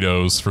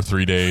Doritos for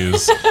 3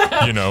 days,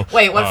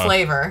 Wait, what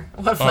flavor?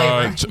 What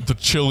flavor? The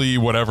chili,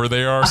 whatever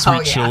they are,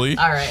 sweet chili.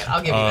 All right,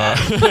 I'll give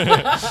you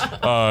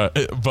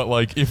that. But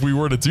like, if we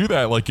were to do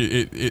that, like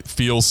it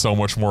feels so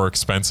much more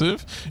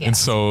expensive. Yeah. And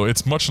so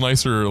it's much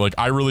nicer. Like,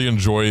 I really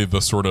enjoy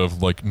the sort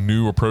of like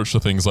new approach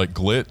to things like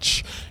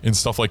Glitch and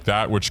stuff like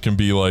that, which can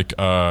be like,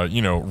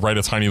 write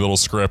a tiny little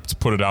script,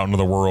 put it out into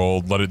the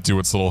world, let it do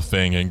its little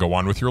thing, and go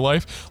on with your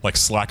life. Like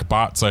Slack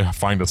bots, I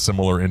find a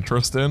similar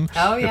interest in.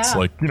 Oh, yeah. It's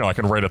like, I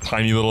can write a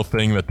tiny little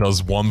thing that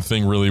does one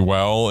thing really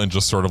well and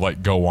just sort of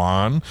like go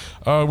on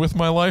with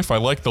my life. I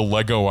like the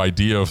Lego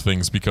idea of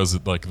things because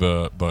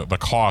the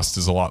cost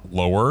is a lot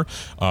lower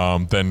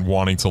than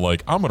wanting to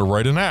like, I'm going to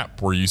write an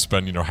app where you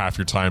spend, half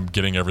your time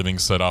getting everything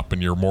set up,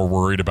 and you're more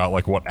worried about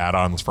like what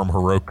add-ons from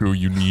Heroku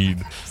you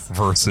need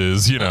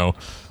versus,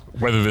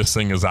 whether this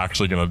thing is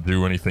actually going to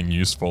do anything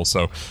useful.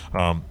 So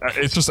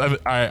it's just,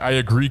 I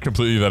agree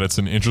completely that it's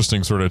an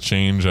interesting sort of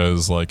change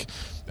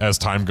as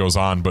time goes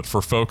on. But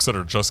for folks that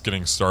are just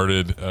getting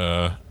started,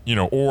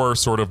 or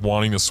sort of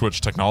wanting to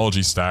switch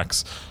technology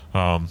stacks,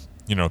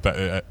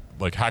 that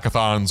like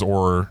hackathons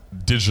or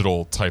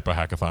digital type of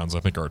hackathons,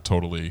 I think are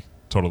totally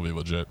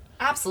legit.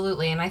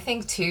 Absolutely. And I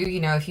think too,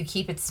 if you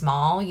keep it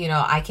small,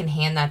 I can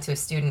hand that to a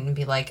student and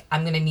be like,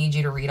 I'm going to need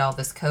you to read all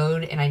this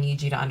code and I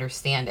need you to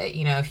understand it.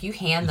 If you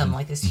hand them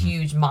like this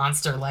huge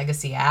monster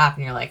legacy app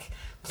and you're like,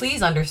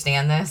 please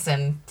understand this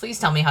and please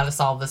tell me how to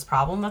solve this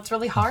problem, that's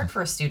really hard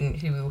for a student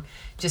who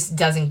just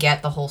doesn't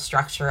get the whole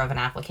structure of an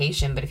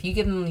application. But if you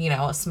give them,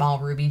 a small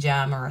Ruby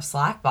gem or a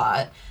Slack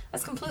bot,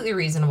 that's completely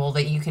reasonable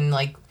that you can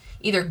like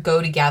either go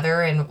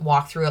together and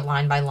walk through it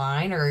line by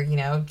line, or,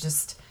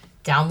 just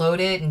download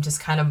it and just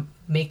kind of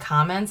make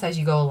comments as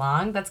you go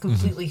along. That's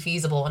completely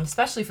feasible. And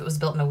especially if it was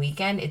built in a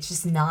weekend, it's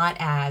just not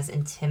as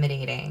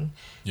intimidating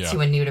to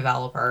a new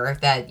developer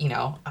that,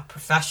 a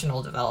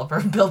professional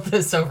developer built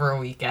this over a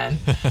weekend.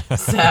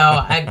 So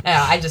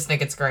I just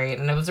think it's great.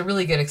 And it was a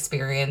really good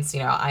experience.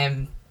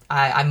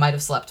 I might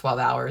have slept 12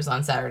 hours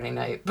on Saturday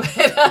night, but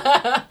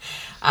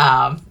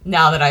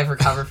now that I've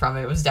recovered from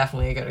it, it was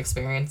definitely a good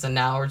experience. And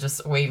now we're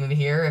just waiting to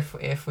hear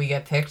if we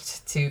get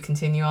picked to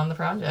continue on the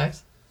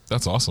project.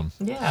 That's awesome.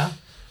 Yeah.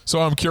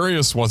 So I'm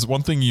curious,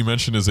 one thing you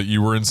mentioned is that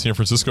you were in San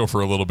Francisco for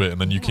a little bit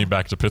and then you came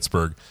back to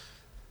Pittsburgh.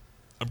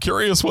 I'm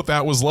curious what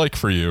that was like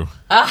for you.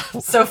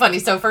 So funny.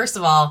 So first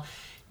of all,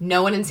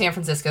 no one in San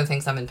Francisco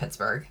thinks I'm in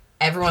Pittsburgh.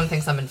 Everyone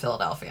thinks I'm in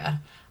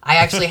Philadelphia. I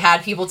actually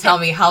had people tell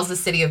me, how's the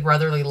city of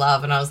brotherly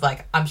love? And I was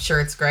like, I'm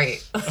sure it's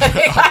great. I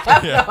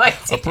have no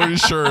idea. I'm pretty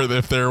sure that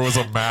if there was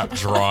a map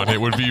drawn,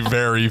 it would be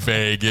very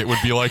vague. It would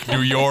be like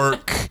New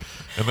York,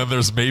 and then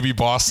there's maybe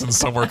Boston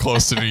somewhere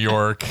close to New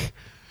York,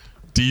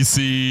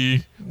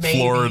 DC,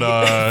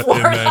 Florida,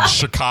 and then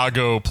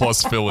Chicago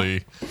plus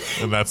Philly.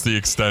 And that's the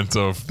extent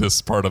of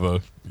this part of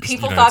the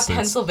People United thought States.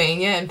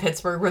 Pennsylvania and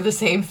Pittsburgh were the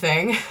same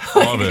thing.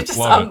 Love it. Just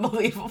Love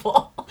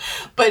unbelievable.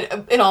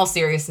 But in all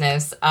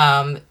seriousness,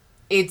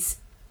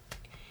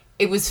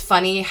 it was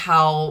funny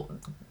how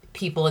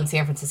people in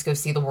San Francisco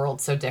see the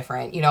world so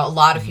different. A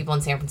lot of people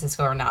in San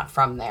Francisco are not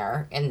from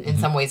there. And in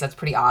some ways that's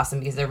pretty awesome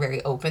because they're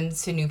very open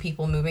to new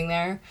people moving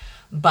there.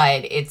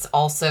 But it's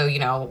also,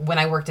 when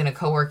I worked in a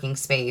co-working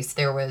space,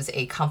 there was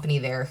a company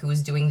there who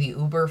was doing the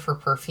Uber for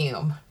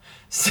perfume.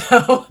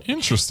 So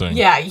Interesting.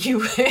 Yeah, you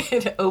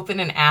would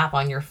open an app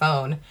on your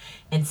phone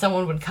and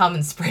someone would come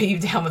and spray you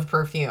down with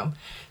perfume.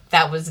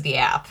 That was the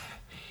app.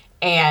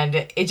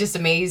 And it just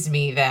amazed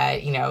me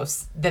that,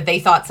 that they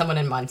thought someone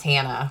in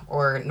Montana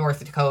or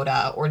North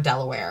Dakota or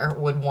Delaware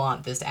would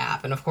want this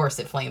app. And of course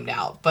it flamed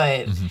out.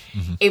 But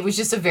it was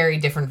just a very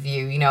different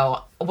view.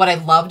 What I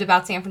loved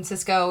about San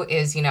Francisco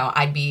is,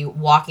 I'd be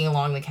walking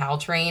along the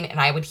Caltrain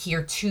and I would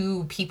hear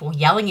two people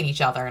yelling at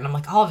each other. And I'm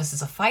like, oh, this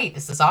is a fight.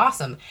 This is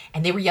awesome.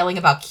 And they were yelling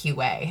about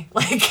QA.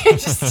 Like,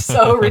 it's just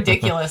so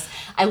ridiculous.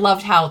 I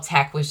loved how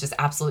tech was just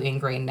absolutely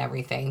ingrained in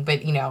everything.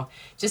 But,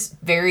 just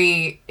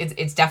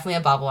it's definitely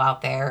a bubble out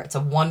out there. It's a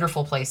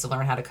wonderful place to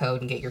learn how to code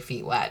and get your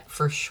feet wet,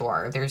 for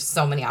sure. There's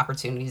so many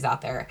opportunities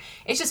out there.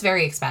 It's just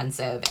very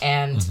expensive.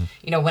 And,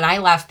 you know, when I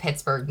left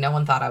Pittsburgh, no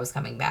one thought I was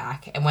coming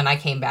back. And when I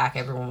came back,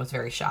 everyone was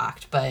very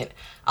shocked. But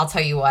I'll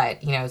tell you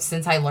what, you know,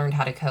 since I learned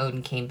how to code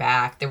and came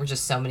back, there were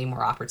just so many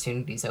more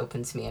opportunities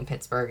open to me in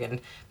Pittsburgh. And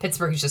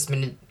Pittsburgh has just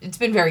it's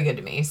been very good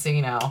to me. So,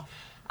 you know,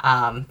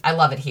 I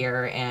love it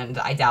here, and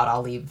I doubt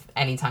I'll leave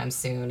anytime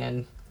soon.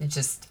 And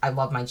I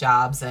love my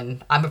jobs,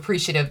 and I'm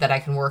appreciative that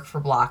I can work for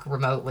Block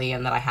remotely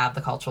and that I have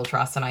the cultural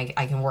trust and I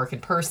can work in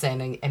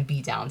person and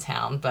be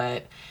downtown.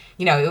 But,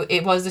 you know,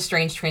 it was a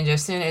strange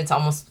transition. It's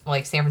almost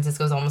like San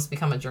Francisco's almost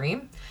become a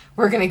dream.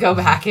 We're going to go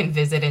back and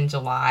visit in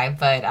July,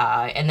 but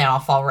and then I'll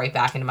fall right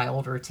back into my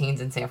old routines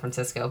in San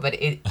Francisco. But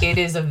it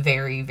is a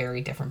very,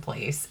 very different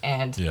place.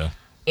 And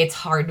it's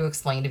hard to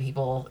explain to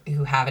people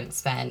who haven't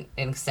spent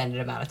an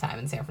extended amount of time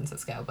in San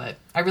Francisco, but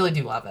I really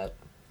do love it.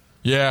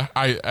 Yeah,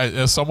 I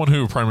as someone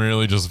who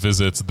primarily just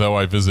visits, though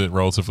I visit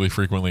relatively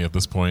frequently at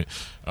this point,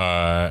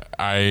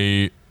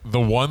 the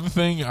one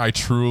thing I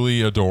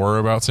truly adore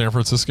about San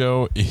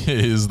Francisco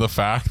is the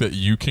fact that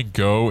you can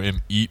go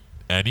and eat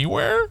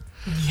anywhere.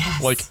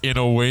 Yes. Like in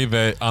a way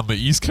that on the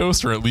East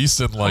Coast, or at least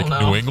in like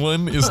New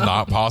England, is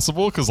not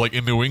possible. Because like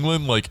in New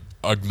England, like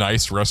a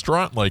nice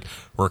restaurant like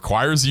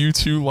requires you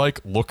to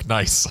like look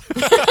nice.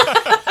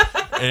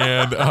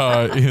 And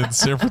in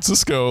San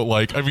Francisco,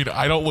 like, I mean,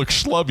 I don't look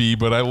schlubby,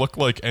 but I look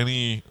like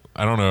any,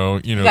 I don't know,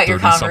 you know, you got your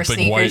Converse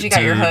something sneakers, white you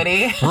got your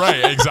hoodie.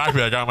 Right,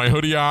 exactly. I got my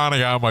hoodie on, I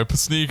got my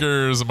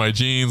sneakers and my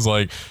jeans,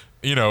 like,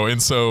 you know,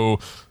 and so,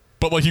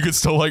 but like you could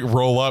still like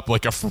roll up,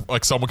 like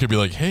someone could be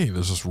like, hey,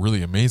 there's this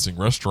really amazing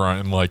restaurant,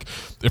 and like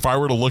if I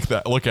were to look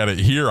at it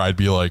here, I'd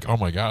be like, oh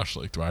my gosh,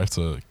 like do I have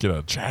to get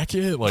a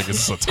jacket? Like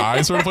is this a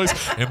tie sort of place?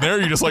 And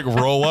there you just like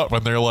roll up,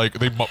 and they're like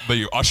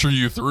they usher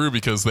you through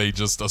because they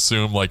just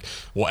assume like,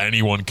 well,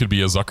 anyone could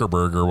be a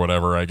Zuckerberg or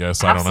whatever. I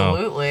guess I don't know.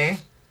 Absolutely.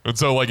 And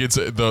so like it's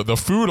the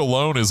food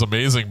alone is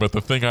amazing, but the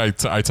thing I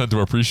tend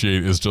to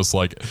appreciate is just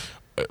like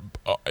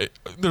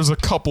there's a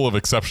couple of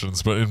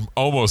exceptions, but in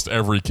almost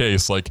every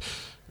case, like,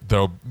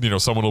 though, you know,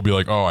 someone will be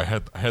like, oh, I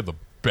had the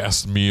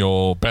best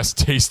meal, best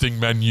tasting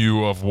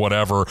menu of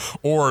whatever,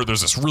 or there's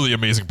this really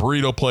amazing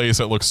burrito place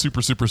that looks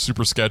super, super,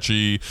 super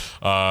sketchy,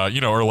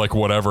 you know, or like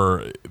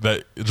whatever,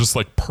 that just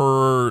like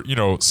per, you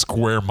know,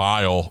 square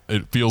mile,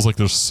 it feels like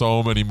there's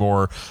so many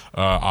more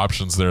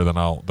options there than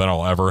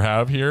I'll ever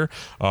have here.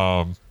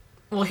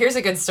 Well, here's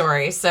a good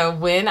story. So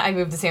when I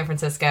moved to San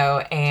Francisco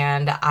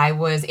and I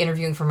was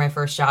interviewing for my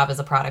first job as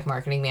a product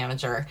marketing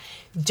manager,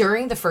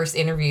 during the first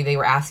interview, they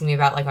were asking me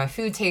about like my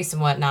food taste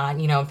and whatnot.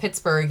 You know, in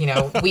Pittsburgh, you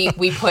know,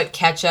 we put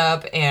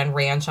ketchup and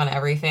ranch on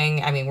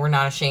everything. I mean, we're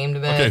not ashamed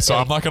of it. Okay, so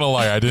I'm not going to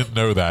lie. I didn't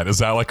know that. Is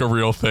that like a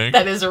real thing?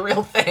 That is a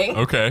real thing.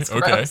 Okay, it's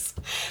okay. Gross.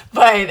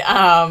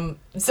 But,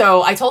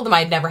 so I told them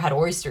I'd never had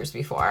oysters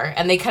before,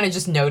 and they kind of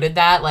just noted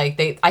that.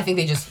 Like, I think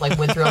they just like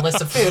went through a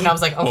list of food, and I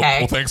was like, okay.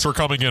 Well, thanks for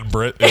coming in,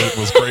 Britt. It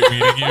was great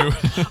meeting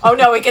you. Oh,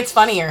 no, it gets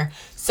funnier.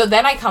 So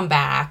then I come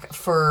back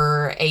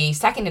for a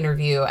second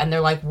interview, and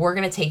they're like, we're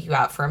going to take you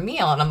out for a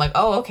meal. And I'm like,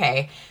 oh,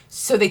 okay.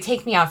 So they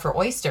take me out for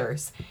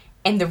oysters.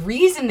 And the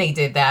reason they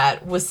did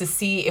that was to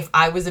see if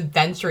I was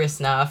adventurous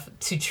enough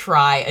to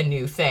try a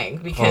new thing,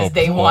 because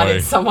they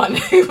wanted someone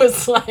who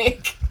was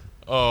like...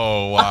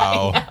 Oh,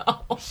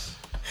 wow.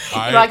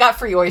 I know. I got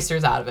free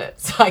oysters out of it.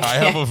 So I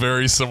have a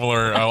very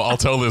similar, I'll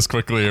tell this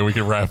quickly and we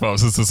can wrap up,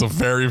 since it's a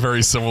very,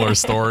 very similar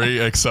story,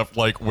 except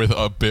like with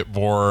a bit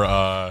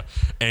more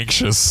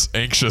anxious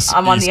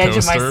I'm on East the edge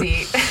Coaster. Of my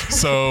seat.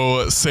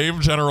 So same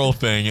general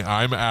thing.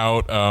 I'm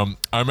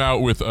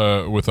out with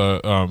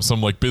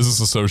some like business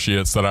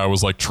associates that I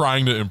was like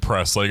trying to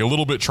impress, like a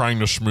little bit trying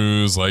to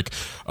schmooze, like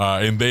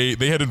and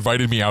they had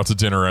invited me out to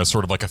dinner as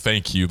sort of like a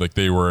thank you. Like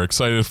they were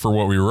excited for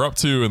what we were up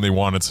to and they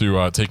wanted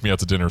to take me out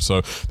to dinner.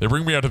 So they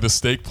bring me out to this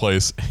steak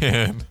place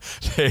and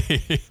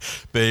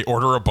they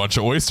order a bunch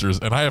of oysters,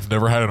 and I have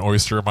never had an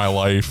oyster in my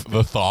life.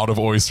 The thought of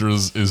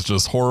oysters is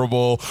just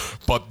horrible,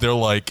 but they're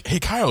like, hey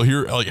Kyle,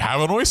 here, like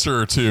have an oyster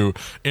or two,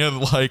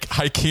 and like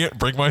I can't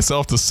bring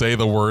myself to say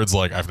the words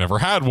like I've never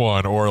had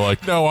one or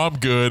like no, I'm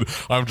good.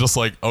 I'm just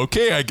like,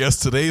 okay, I guess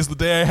today's the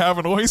day I have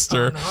an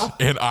oyster. Oh,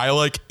 no. And I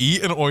like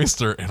eat an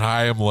oyster and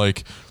I am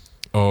like,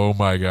 oh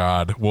my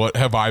God, what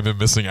have I been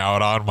missing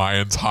out on my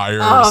entire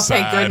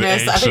thank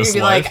goodness. I think you'd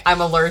be life? Like,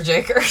 I'm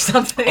allergic or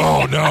something.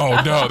 Oh no,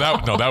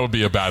 that would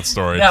be a bad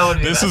story. That would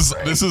be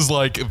this is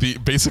like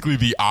basically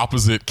the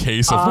opposite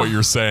case of what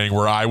you're saying,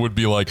 where I would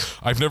be like,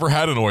 I've never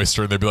had an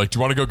oyster, and they'd be like, do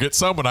you want to go get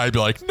some? And I'd be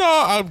like,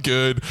 no, I'm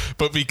good.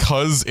 But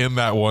because in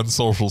that one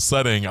social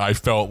setting, I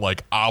felt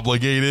like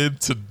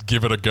obligated to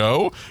give it a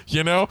go,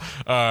 you know,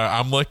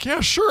 I'm like,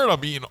 yeah, sure. And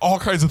I'm eating all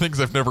kinds of things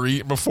I've never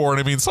eaten before.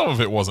 And I mean, some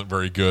of it wasn't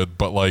very good,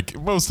 but like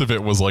most of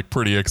it was like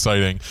pretty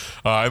exciting.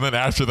 And then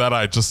after that,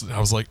 I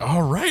was like,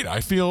 all right, I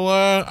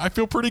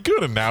feel pretty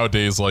good. And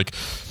nowadays, like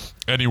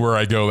anywhere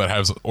I go that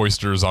has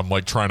oysters, I'm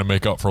like trying to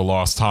make up for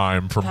lost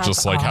time from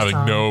just like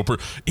awesome. having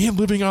and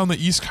living on the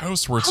East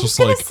Coast where it's just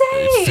like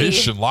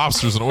fish and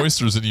lobsters and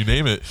oysters and you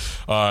name it,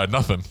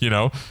 nothing, you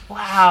know?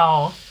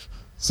 Wow.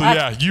 So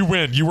yeah, you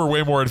win. You were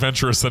way more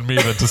adventurous than me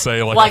than to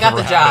say like Well, I got never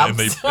the had it,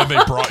 jobs. and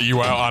they brought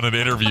you out on an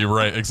interview,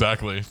 right?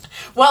 Exactly.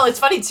 Well, it's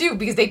funny too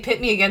because they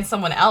pit me against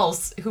someone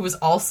else who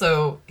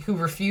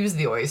refused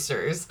the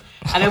oysters,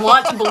 and I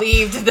want to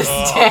believe to this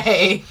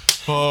day.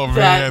 Oh that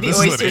man, the this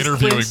is an oysters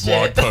interviewing clinched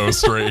blog it.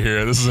 post right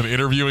here. This is an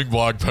interviewing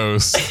blog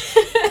post.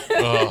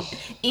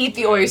 Eat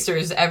the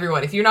oysters,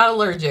 everyone. If you're not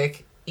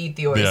allergic, eat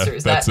the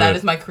oysters. that's that it.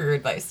 is my career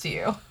advice to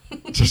you.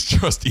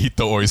 Just eat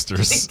the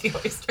oysters. Eat the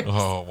oysters.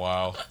 Oh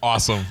wow,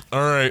 awesome!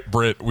 All right,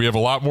 Britt, we have a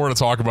lot more to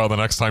talk about the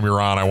next time you're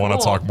on. I want to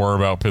Cool. talk more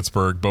about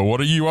Pittsburgh, but what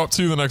are you up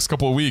to the next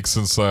couple of weeks?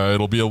 Since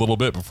it'll be a little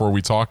bit before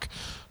we talk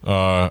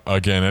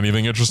again.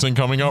 Anything interesting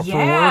coming up for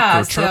work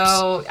or trips?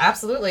 So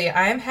absolutely.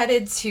 I'm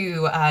headed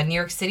to New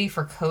York City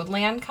for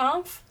Codeland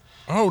Conf.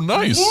 Oh,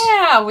 nice.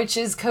 Yeah, which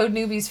is Code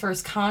Newbie's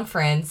first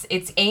conference.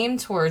 It's aimed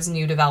towards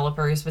new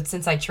developers, but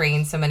since I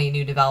train so many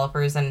new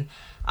developers and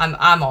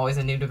I'm always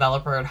a new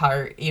developer at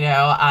heart,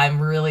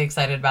 I'm really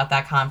excited about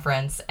that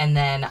conference. And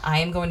then I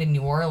am going to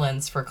New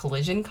Orleans for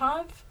Collision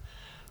Conf.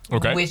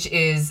 Okay. Which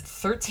is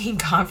 13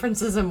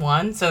 conferences in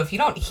one. So if you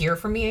don't hear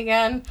from me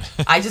again,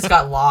 I just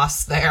got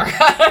lost there.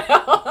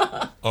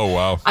 Oh,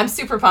 wow. I'm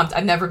super pumped.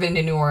 I've never been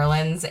to New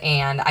Orleans,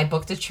 and I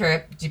booked a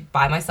trip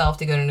by myself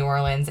to go to New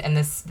Orleans, and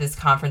this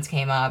conference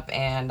came up,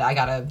 and I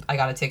got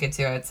a ticket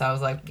to it. So I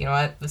was like, you know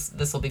what,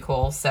 this will be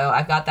cool. So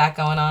I've got that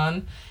going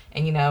on,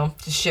 and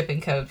just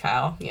shipping code,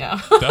 Kyle.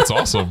 That's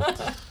awesome.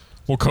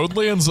 Well,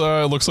 Codelands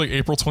looks like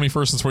April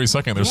 21st and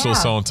 22nd. They're still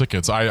selling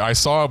tickets. I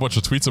saw a bunch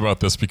of tweets about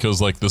this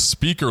because like the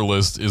speaker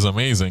list is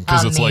amazing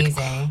because it's like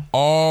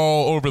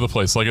all over the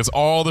place. Like it's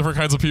all different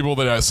kinds of people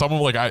that some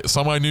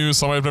I knew,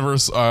 some I've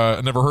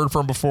never heard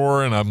from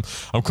before, and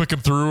I'm clicking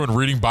through and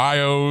reading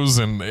bios,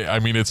 and I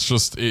mean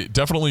it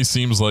definitely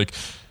seems like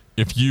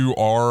if you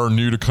are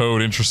new to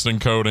code, interested in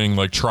coding,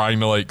 like trying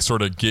to like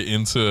sort of get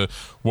into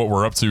what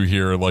we're up to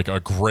here, like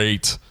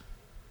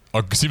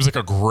seems like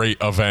a great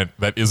event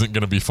that isn't going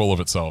to be full of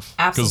itself.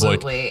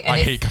 Absolutely.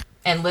 Like,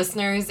 and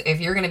listeners,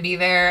 if you're going to be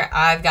there,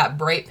 I've got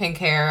bright pink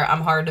hair. I'm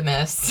hard to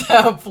miss.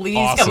 So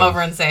please come over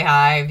and say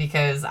hi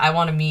because I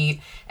want to meet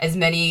as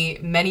many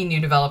new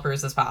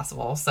developers as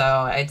possible.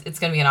 So it's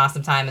going to be an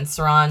awesome time. And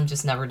Saran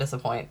just never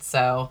disappoints.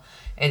 So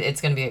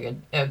it's going to be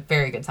a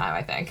very good time,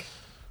 I think.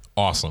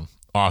 Awesome.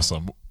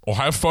 Well,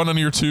 have fun on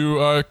your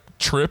two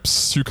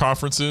trips, two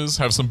conferences.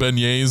 Have some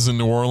beignets in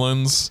New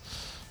Orleans.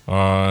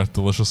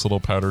 Delicious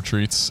little powder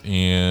treats,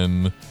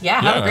 and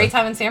have a great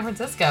time in San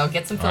Francisco.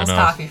 Get some Phil's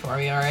coffee for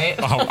me, all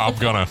right? I'm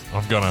gonna.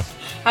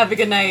 Have a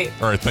good night.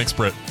 All right, thanks,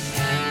 Britt.